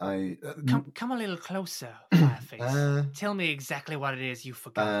Come a little closer, Fireface. Tell me exactly what it is you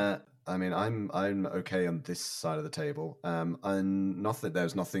forgot. I mean, I'm okay on this side of the table. And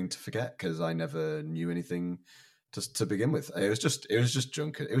there's nothing to forget because I never knew anything. Just to begin with, it was just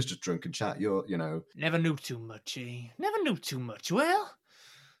drunken chat. You know. Never knew too much, eh? Never knew too much. Well,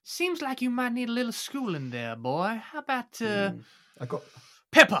 seems like you might need a little schooling there, boy. How about I got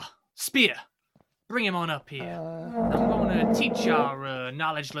Pepper Spear. Bring him on up here. I'm going to teach our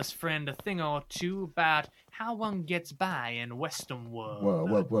knowledgeless friend a thing or two about how one gets by in Western world.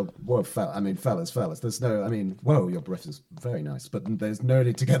 Whoa, fellas. There's no, whoa, your breath is very nice, but there's no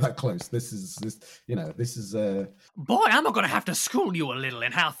need to get that close. This is. Boy, I'm going to have to school you a little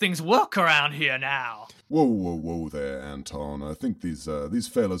in how things work around here now. Whoa there, Anton. I think these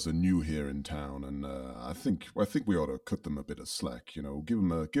fellas are new here in town, and I think we ought to cut them a bit of slack. You know, give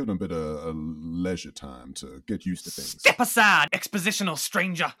them a bit of leisure time to get used to things. Step aside, expositional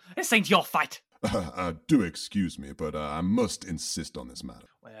stranger. This ain't your fight. Do excuse me, but I must insist on this matter.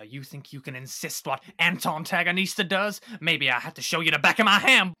 Well, you think you can insist what Anton Taganista does? Maybe I have to show you the back of my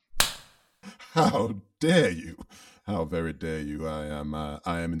hand. How dare you? How very dare you? I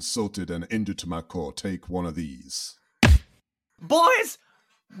am insulted and injured to my core. Take one of these. Boys,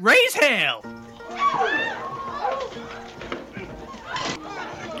 raise hell!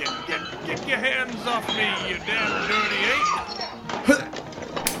 Get your hands off me, you damn dirty ape!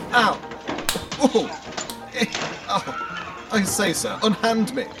 Ow! Oh, I say, sir,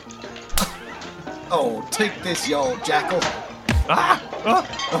 unhand me. Oh, take this, you old jackal.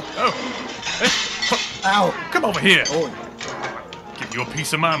 Ow! Come over here. Oh. Give you a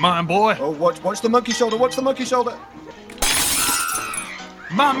piece of my mind, boy. Oh, watch the monkey shoulder. Watch the monkey shoulder.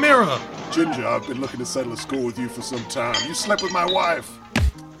 My mirror. Ginger, I've been looking to settle a score with you for some time. You slept with my wife.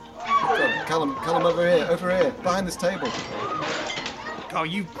 Callum, over here, behind this table. Oh,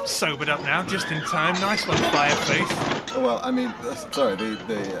 you sobered up now, just in time. Nice one, Fireface. Well, I mean, sorry, the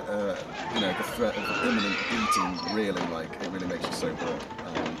threat of imminent beating really, it really makes you sober up.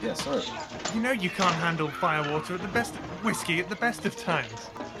 Yeah, sorry. You know you can't handle firewater at the best whiskey at the best of times.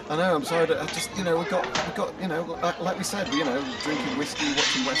 I know, I'm sorry. I just, we got, like we said, drinking whiskey,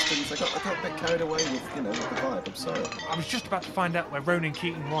 watching westerns. I got a bit carried away with, with the vibe. I'm sorry. I was just about to find out where Ronan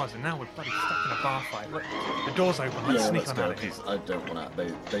Keating was, and now we're bloody stuck in a bar fight. Look, the door's open. Let's sneak on out of here. I don't want to.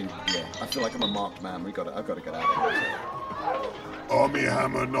 I feel like I'm a marked man. I've got to get out of here. Army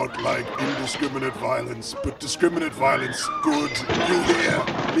Hammer not like indiscriminate violence, but discriminate violence. Good. You hear?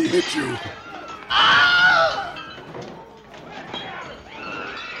 Me hit you.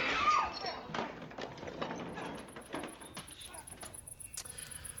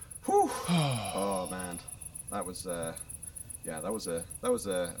 Oh man, that was a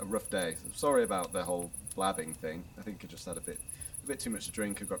rough day. Sorry about the whole blabbing thing. I think I just had a bit too much to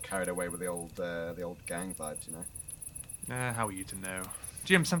drink. I got carried away with the old gang vibes, How are you to know?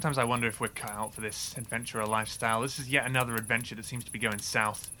 Jim, sometimes I wonder if we're cut out for this adventurer lifestyle. This is yet another adventure that seems to be going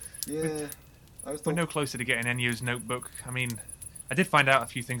south. Yeah, we're no closer to getting Ennio's notebook. I mean, I did find out a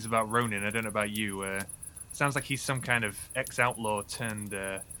few things about Ronan. I don't know about you. Sounds like he's some kind of ex-outlaw turned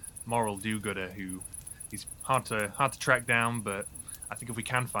moral do-gooder who he's hard to track down, but I think if we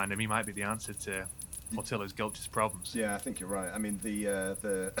can find him, he might be the answer to Portillo's Gulch's problems. Yeah, I think you're right. I mean,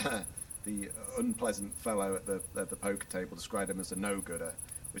 the the unpleasant fellow at the poker table described him as a no-gooder,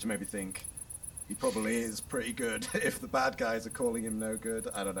 which made me think he probably is pretty good if the bad guys are calling him no good.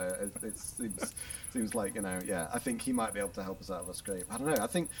 I don't know. It seems like, I think he might be able to help us out of a scrape. I don't know.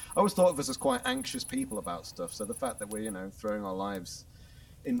 I always thought of us as quite anxious people about stuff, so the fact that we're, throwing our lives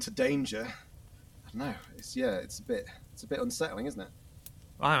into danger, I don't know. It's a bit unsettling, isn't it?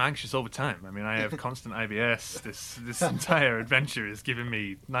 I'm anxious all the time. I mean, I have constant IBS. This entire adventure is giving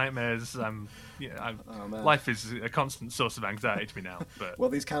me nightmares. Life is a constant source of anxiety to me now. But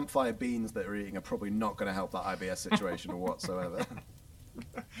well, these campfire beans that we're eating are probably not going to help that IBS situation whatsoever.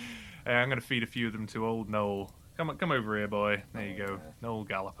 Hey, I'm going to feed a few of them to old Noel. Come over here, boy. There you go, Noel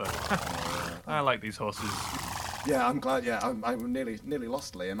Galloper. I like these horses. Yeah, I'm glad. Yeah, I nearly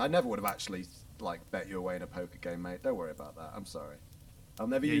lost Liam. I never would have actually bet you away in a poker game, mate. Don't worry about that. I'm sorry. I'll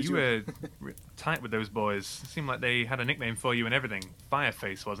never use you. You were tight with those boys. It seemed like they had a nickname for you and everything.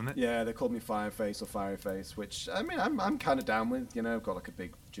 Fireface, wasn't it? Yeah, they called me Fireface or Fireface, which I mean I'm kind of down with. I've got a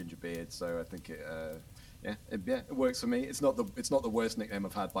big ginger beard, so I think it works for me. It's not the worst nickname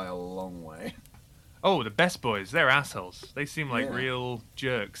I've had by a long way. Oh, the Best Boys. They're assholes. They seem like real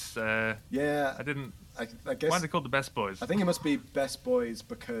jerks. Yeah. I didn't. I guess. Why are they called the Best Boys? I think it must be Best Boys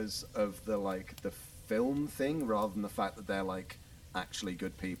because of the film thing, rather than the fact that they're actually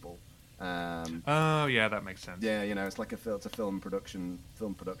good people. Oh yeah, that makes sense. Yeah, it's like it's a film production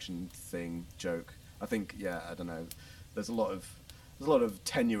thing joke. I think I don't know. There's a lot of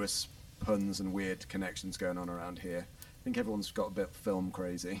tenuous puns and weird connections going on around here. I think everyone's got a bit film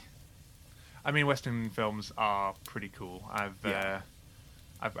crazy. I mean, Western films are pretty cool. I've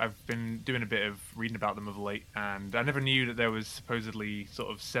been doing a bit of reading about them of late, and I never knew that there was supposedly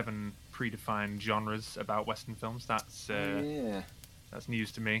sort of 7 predefined genres about Western films. That's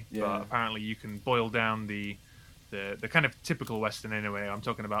news to me. Yeah. But apparently you can boil down the kind of typical Western anyway. I'm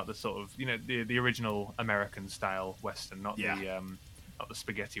talking about the sort of the original American style Western, not the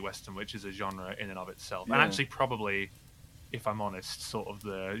spaghetti Western, which is a genre in and of itself. Yeah. And actually, probably, if I'm honest, sort of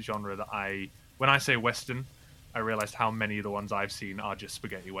the genre that when I say Western, I realized how many of the ones I've seen are just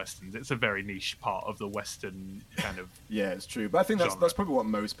spaghetti westerns. It's a very niche part of the Western kind of. Yeah, it's true, but I think that's probably what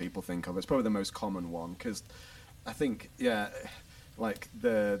most people think of. It's probably the most common one because I think the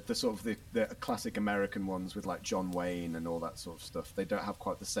sort of the classic American ones with John Wayne and all that sort of stuff. They don't have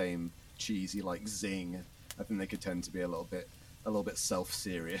quite the same cheesy zing. I think they could tend to be a little bit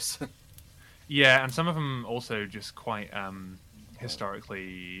self-serious. Yeah, and some of them also just quite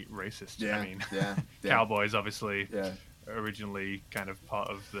historically racist. Yeah, I mean, yeah. Cowboys obviously Yeah. originally kind of part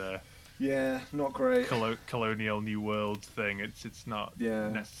of the not great colonial New World thing. It's not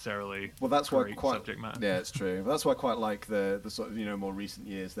necessarily that's why great quite subject matter. Yeah, it's true. That's why I quite like the sort of more recent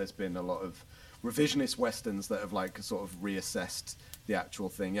years. There's been a lot of revisionist westerns that have sort of reassessed the actual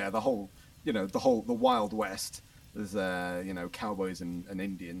thing. Yeah, the Wild West. There's cowboys and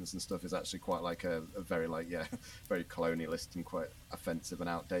Indians and stuff is actually quite a very very colonialist and quite offensive and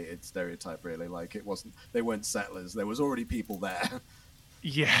outdated stereotype, really. They weren't settlers, there was already people there.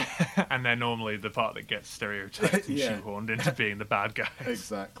 Yeah, and they're normally the part that gets stereotyped and shoehorned into being the bad guys.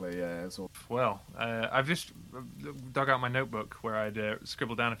 Exactly, yeah. Well, I've just dug out my notebook where I'd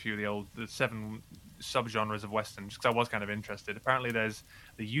scribbled down a few of the 7 subgenres of Western, just because I was kind of interested. Apparently, there's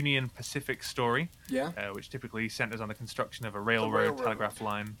the Union Pacific story, Yeah. which typically centers on the construction of a railroad, telegraph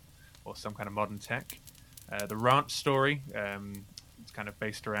line, or some kind of modern tech. The Ranch story, it's kind of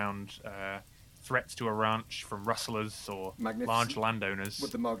based around threats to a ranch from rustlers or large landowners.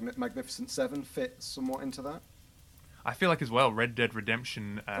 Would the Magnificent Seven fit somewhat into that? I feel like as well, Red Dead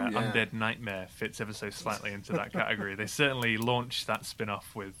Redemption yeah. Undead Nightmare fits ever so slightly into that category. They certainly launched that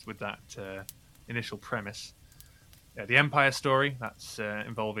spin-off with that initial premise. The Empire story, that's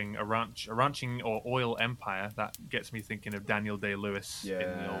involving a ranching or oil empire. That gets me thinking of Daniel Day-Lewis in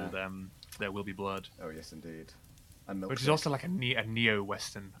the old There Will Be Blood. Oh, yes, indeed. Which is also like a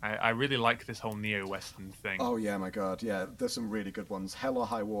neo-Western. I really like this whole neo-Western thing. Oh, yeah, my God. Yeah, there's some really good ones. Hell or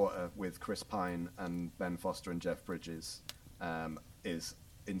High Water with Chris Pine and Ben Foster and Jeff Bridges is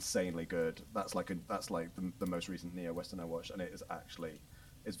insanely good. That's like the most recent neo-Western I watched, and it's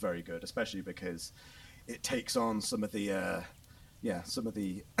very good, especially because it takes on some of the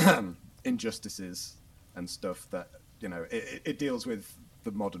injustices and stuff that, you know, it deals with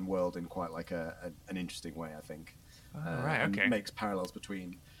the modern world in quite like an interesting way, I think. And makes parallels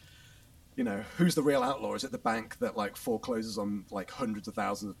between, you know, who's the real outlaw? Is it the bank that like forecloses on like hundreds of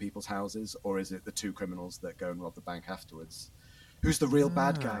thousands of people's houses, or is it the two criminals that go and rob the bank afterwards? Who's the real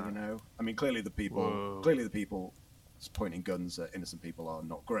bad guy? You know, I mean, clearly the people pointing guns at innocent people are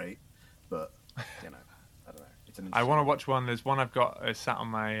not great, but you know, I don't know. It's an I want to watch one. There's one I've got sat on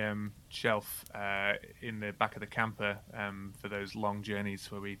my shelf in the back of the camper for those long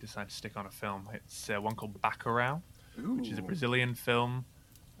journeys where we decide to stick on a film. It's one called Bacurau, which is a Brazilian film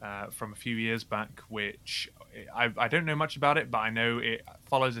from a few years back, which I don't know much about it, but I know it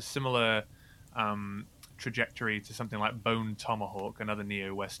follows a similar trajectory to something like Bone Tomahawk, another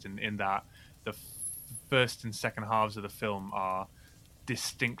neo-Western, in that the first and second halves of the film are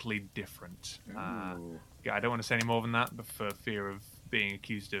distinctly different. I don't want to say any more than that, but for fear of being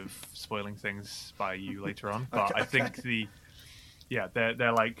accused of spoiling things by you later on. But I think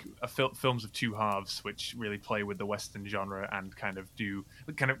they're like films of two halves, which really play with the Western genre and kind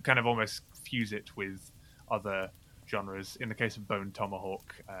of almost fuse it with other genres. In the case of Bone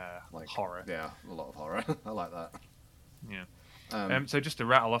Tomahawk, like horror. Yeah, a lot of horror. I like that. Yeah. So just to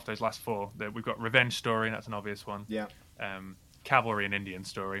rattle off those last four, we've got Revenge Story, that's an obvious one. Yeah. Cavalry and Indian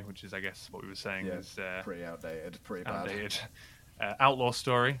Story, which is, I guess, what we were saying is pretty outdated, pretty bad. Outlaw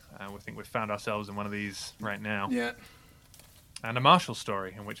Story. We think we've found ourselves in one of these right now. Yeah. And a martial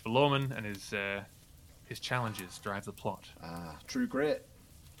story in which the lawman and his challenges drive the plot. True Grit.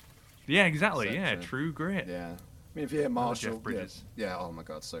 Yeah, exactly. True Grit. Yeah. I mean, if you hear Marshall, Jeff Bridges. Yeah. Oh my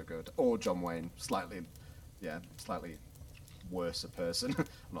God, so good. Or John Wayne, slightly worse a person.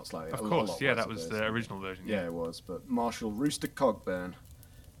 Not slightly. Of course, that was the original version. Yeah, it was. But Marshall Rooster Cogburn,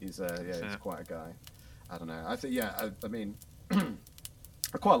 he's quite a guy. I don't know. I think I mean,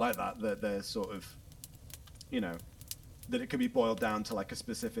 I quite like that they're sort of, you know, that it can be boiled down to like a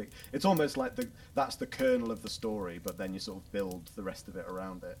specific. It's almost like that's the kernel of the story, but then you sort of build the rest of it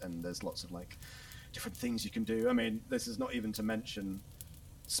around it, and there's lots of like different things you can do. I mean, this is not even to mention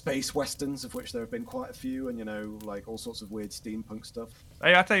space westerns, of which there have been quite a few, and you know, like all sorts of weird steampunk stuff.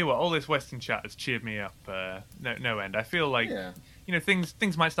 Hey, I tell you what, all this Western chat has cheered me up no end. I feel like you know,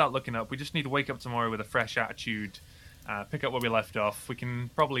 things might start looking up. We just need to wake up tomorrow with a fresh attitude, pick up where we left off. We can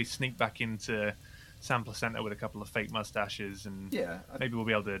probably sneak back into San Placenta with a couple of fake mustaches, and maybe we'll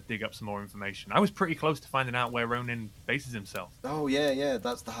be able to dig up some more information. I was pretty close to finding out where Ronin bases himself. Oh yeah,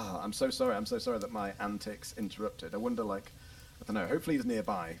 that's the. I'm so sorry that my antics interrupted. I wonder, like, I don't know. Hopefully he's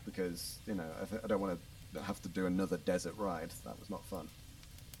nearby, because you know I don't want to have to do another desert ride. That was not fun.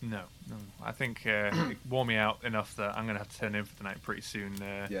 No. I think it wore me out enough that I'm gonna have to turn in for the night pretty soon.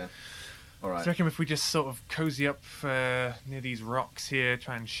 All right. So I reckon if we just sort of cozy up near these rocks here,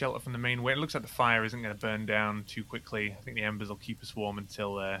 try and shelter from the main wind. It looks like the fire isn't going to burn down too quickly. I think the embers will keep us warm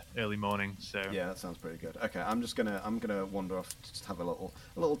until early morning. So yeah, that sounds pretty good. Okay, I'm gonna wander off to just have a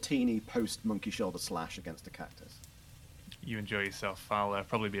little teeny post monkey shoulder slash against a cactus. You enjoy yourself. I'll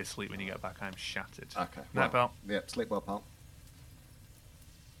probably be asleep when you get back. I'm shattered. Okay. Night, pal. Yeah, sleep well, pal.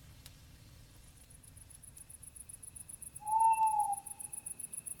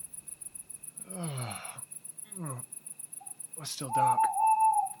 It's still dark.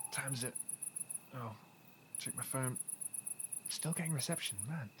 What time is it? Oh, check my phone. Still getting reception,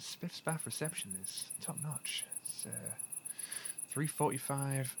 man. Spiff's Bath reception is top notch. It's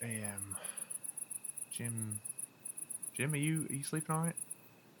 3:45 a.m. Jim, are you sleeping all right?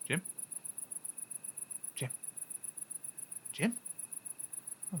 Jim?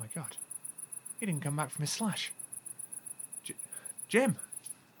 Oh my God, he didn't come back from his slash. Jim.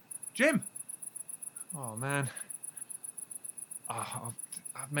 Oh, man.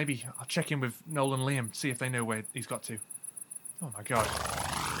 Maybe I'll check in with Noel and Liam, see if they know where he's got to. Oh, my God.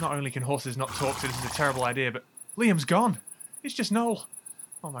 Not only can horses not talk, so this is a terrible idea, but Liam's gone. It's just Noel.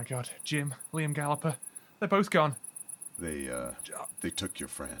 Oh, my God. Jim, Liam Galloper, they're both gone. They took your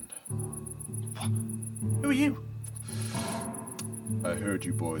friend. Who are you? I heard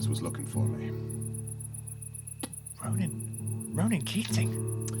you boys was looking for me. Ronan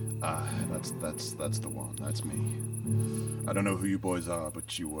Keating. That's the one. That's me. I don't know who you boys are,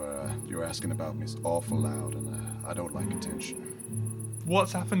 but you're asking about me awful loud, and I don't like attention.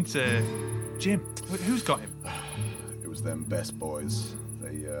 What's happened to Jim? Who's got him? It was them best boys.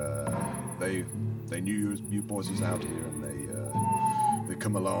 They knew you boys was out here, and they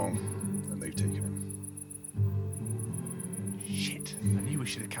come along, and they've taken him. Shit! I knew we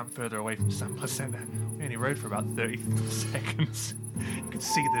should have camped further away from San Placenta. We only rode for about 30 seconds. You could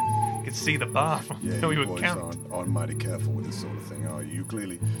see the bar from where we were camped. Aren't mighty careful with this sort of thing, are you?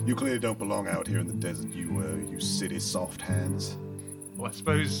 You clearly don't belong out here in the desert. You city soft hands. Well, I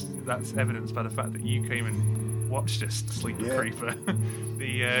suppose that's evidenced by the fact that you came and watched us sleep with Creeper.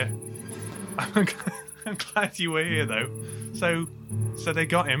 I'm glad you were here, though. So they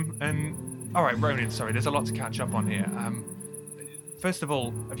got him, and all right, Ronan. Sorry, there's a lot to catch up on here. First of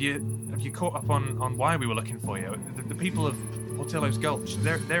all, have you caught up on why we were looking for you? The people of Portillo's Gulch,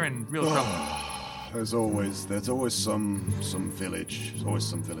 they're in real trouble. There's always some village. There's always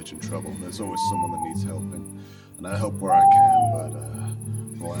some village in trouble. There's always someone that needs helping, and I help where I can.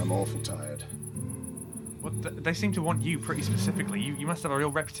 But boy, I'm awful tired. Well, they seem to want you pretty specifically. You must have a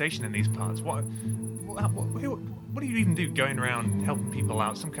real reputation in these parts. What do you even do going around helping people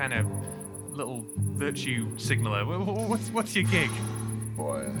out? Some kind of little virtue signaler? What's your gig?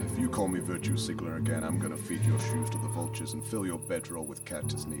 Boy, if you call me virtue signaler again, I'm gonna feed your shoes to the vultures and fill your bedroll with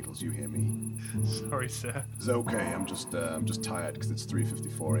cactus needles. You hear me? Sorry, sir. It's okay. I'm just tired because it's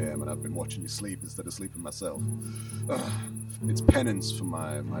 3:54 a.m. and I've been watching you sleep instead of sleeping myself. It's penance for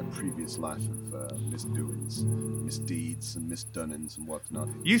my previous life of misdoings, misdeeds, and misdunnings and whatnot.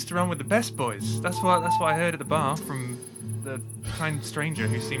 You used to run with the best boys. That's what I heard at the bar from the kind stranger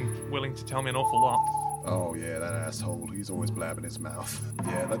who seemed willing to tell me an awful lot. Oh yeah, that asshole. He's always blabbing his mouth.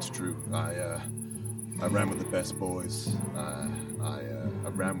 Yeah, that's true. I ran with the best boys. I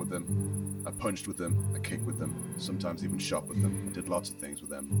ran with them. I punched with them. I kicked with them. Sometimes even shot with them. I did lots of things with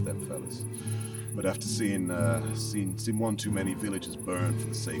them fellas. But after seeing one too many villages burn for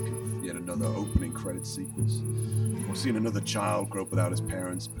the sake of yet another opening credit sequence, or seeing another child grow up without his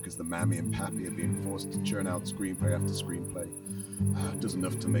parents because the mammy and pappy are being forced to churn out screenplay after screenplay, does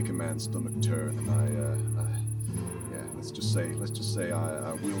enough to make a man's stomach turn. And let's just say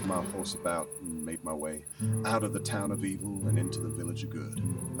I wheeled my horse about and made my way out of the town of evil and into the village of good.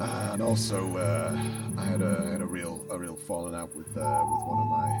 And also, I had a real falling out with one of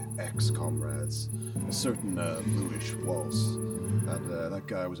my ex-comrades, a certain Louis Waltz. That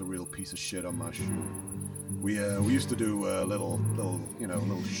guy was a real piece of shit on my shoe. We used to do little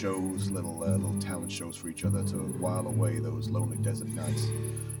shows, little talent shows for each other to while away those lonely desert nights.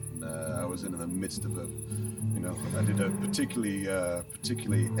 And I was in the midst of I did a particularly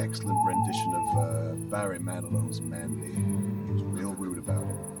excellent rendition of Barry Manilow's Mandy. I was real rude about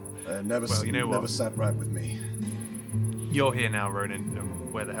it. Never sat right with me. You're here now,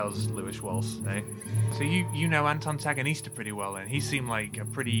 Ronan. Where the hell's Louis Waltz, eh? So you know Anton Taganista pretty well, then. He seemed like a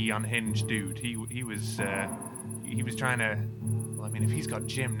pretty unhinged dude. He was trying to. Well, I mean, if he's got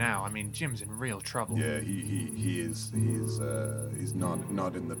Jim now, I mean, Jim's in real trouble. Yeah, he is. He's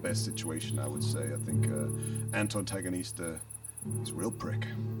not in the best situation, I would say. I think Anton Taganista is a real prick.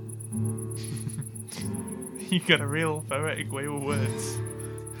 You got a real poetic way with words.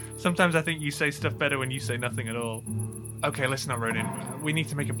 Sometimes I think you say stuff better when you say nothing at all. Okay, listen up, Ronan. We need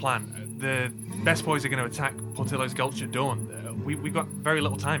to make a plan. The best boys are going to attack Portillo's Gulch at dawn. We've got very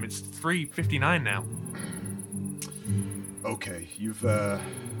little time. It's 3:59 now. Okay, you've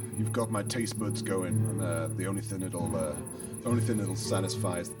got my taste buds going, and the only thing that'll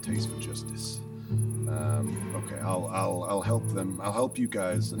satisfy is the taste for justice. Okay, I'll help them. I'll help you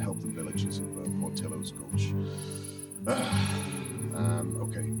guys and help the villages of Portillo's Gulch.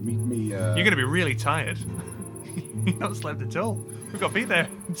 Okay, meet me. You're gonna be really tired. You've not slept at all. We've got to be there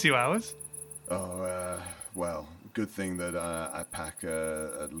in 2 hours. Oh, well, good thing that I pack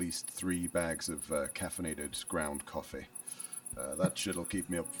at least 3 bags of caffeinated ground coffee. That shit'll keep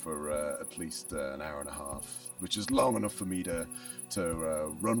me up for at least an hour and a half, which is long enough for me to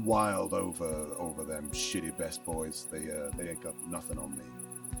run wild over them shitty best boys. They ain't got nothing on me.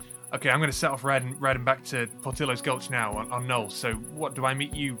 Okay, I'm going to set off riding back to Portillo's Gulch now on Knoll. So what, do I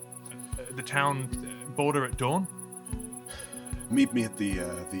meet you at the town border at dawn? Meet me at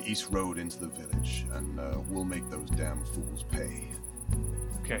the east road into the village, and we'll make those damn fools pay.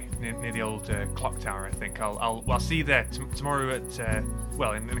 Okay, near the old clock tower, I think. I'll see you there tomorrow at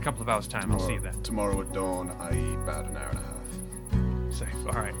in a couple of hours' time. I'll see you there. Tomorrow at dawn, i.e., about an hour and a half. Safe.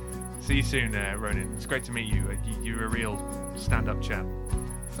 All right. See you soon, Ronan. It's great to meet you. You're a real stand-up chap.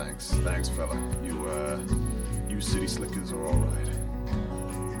 Thanks, fella. You city slickers are all right.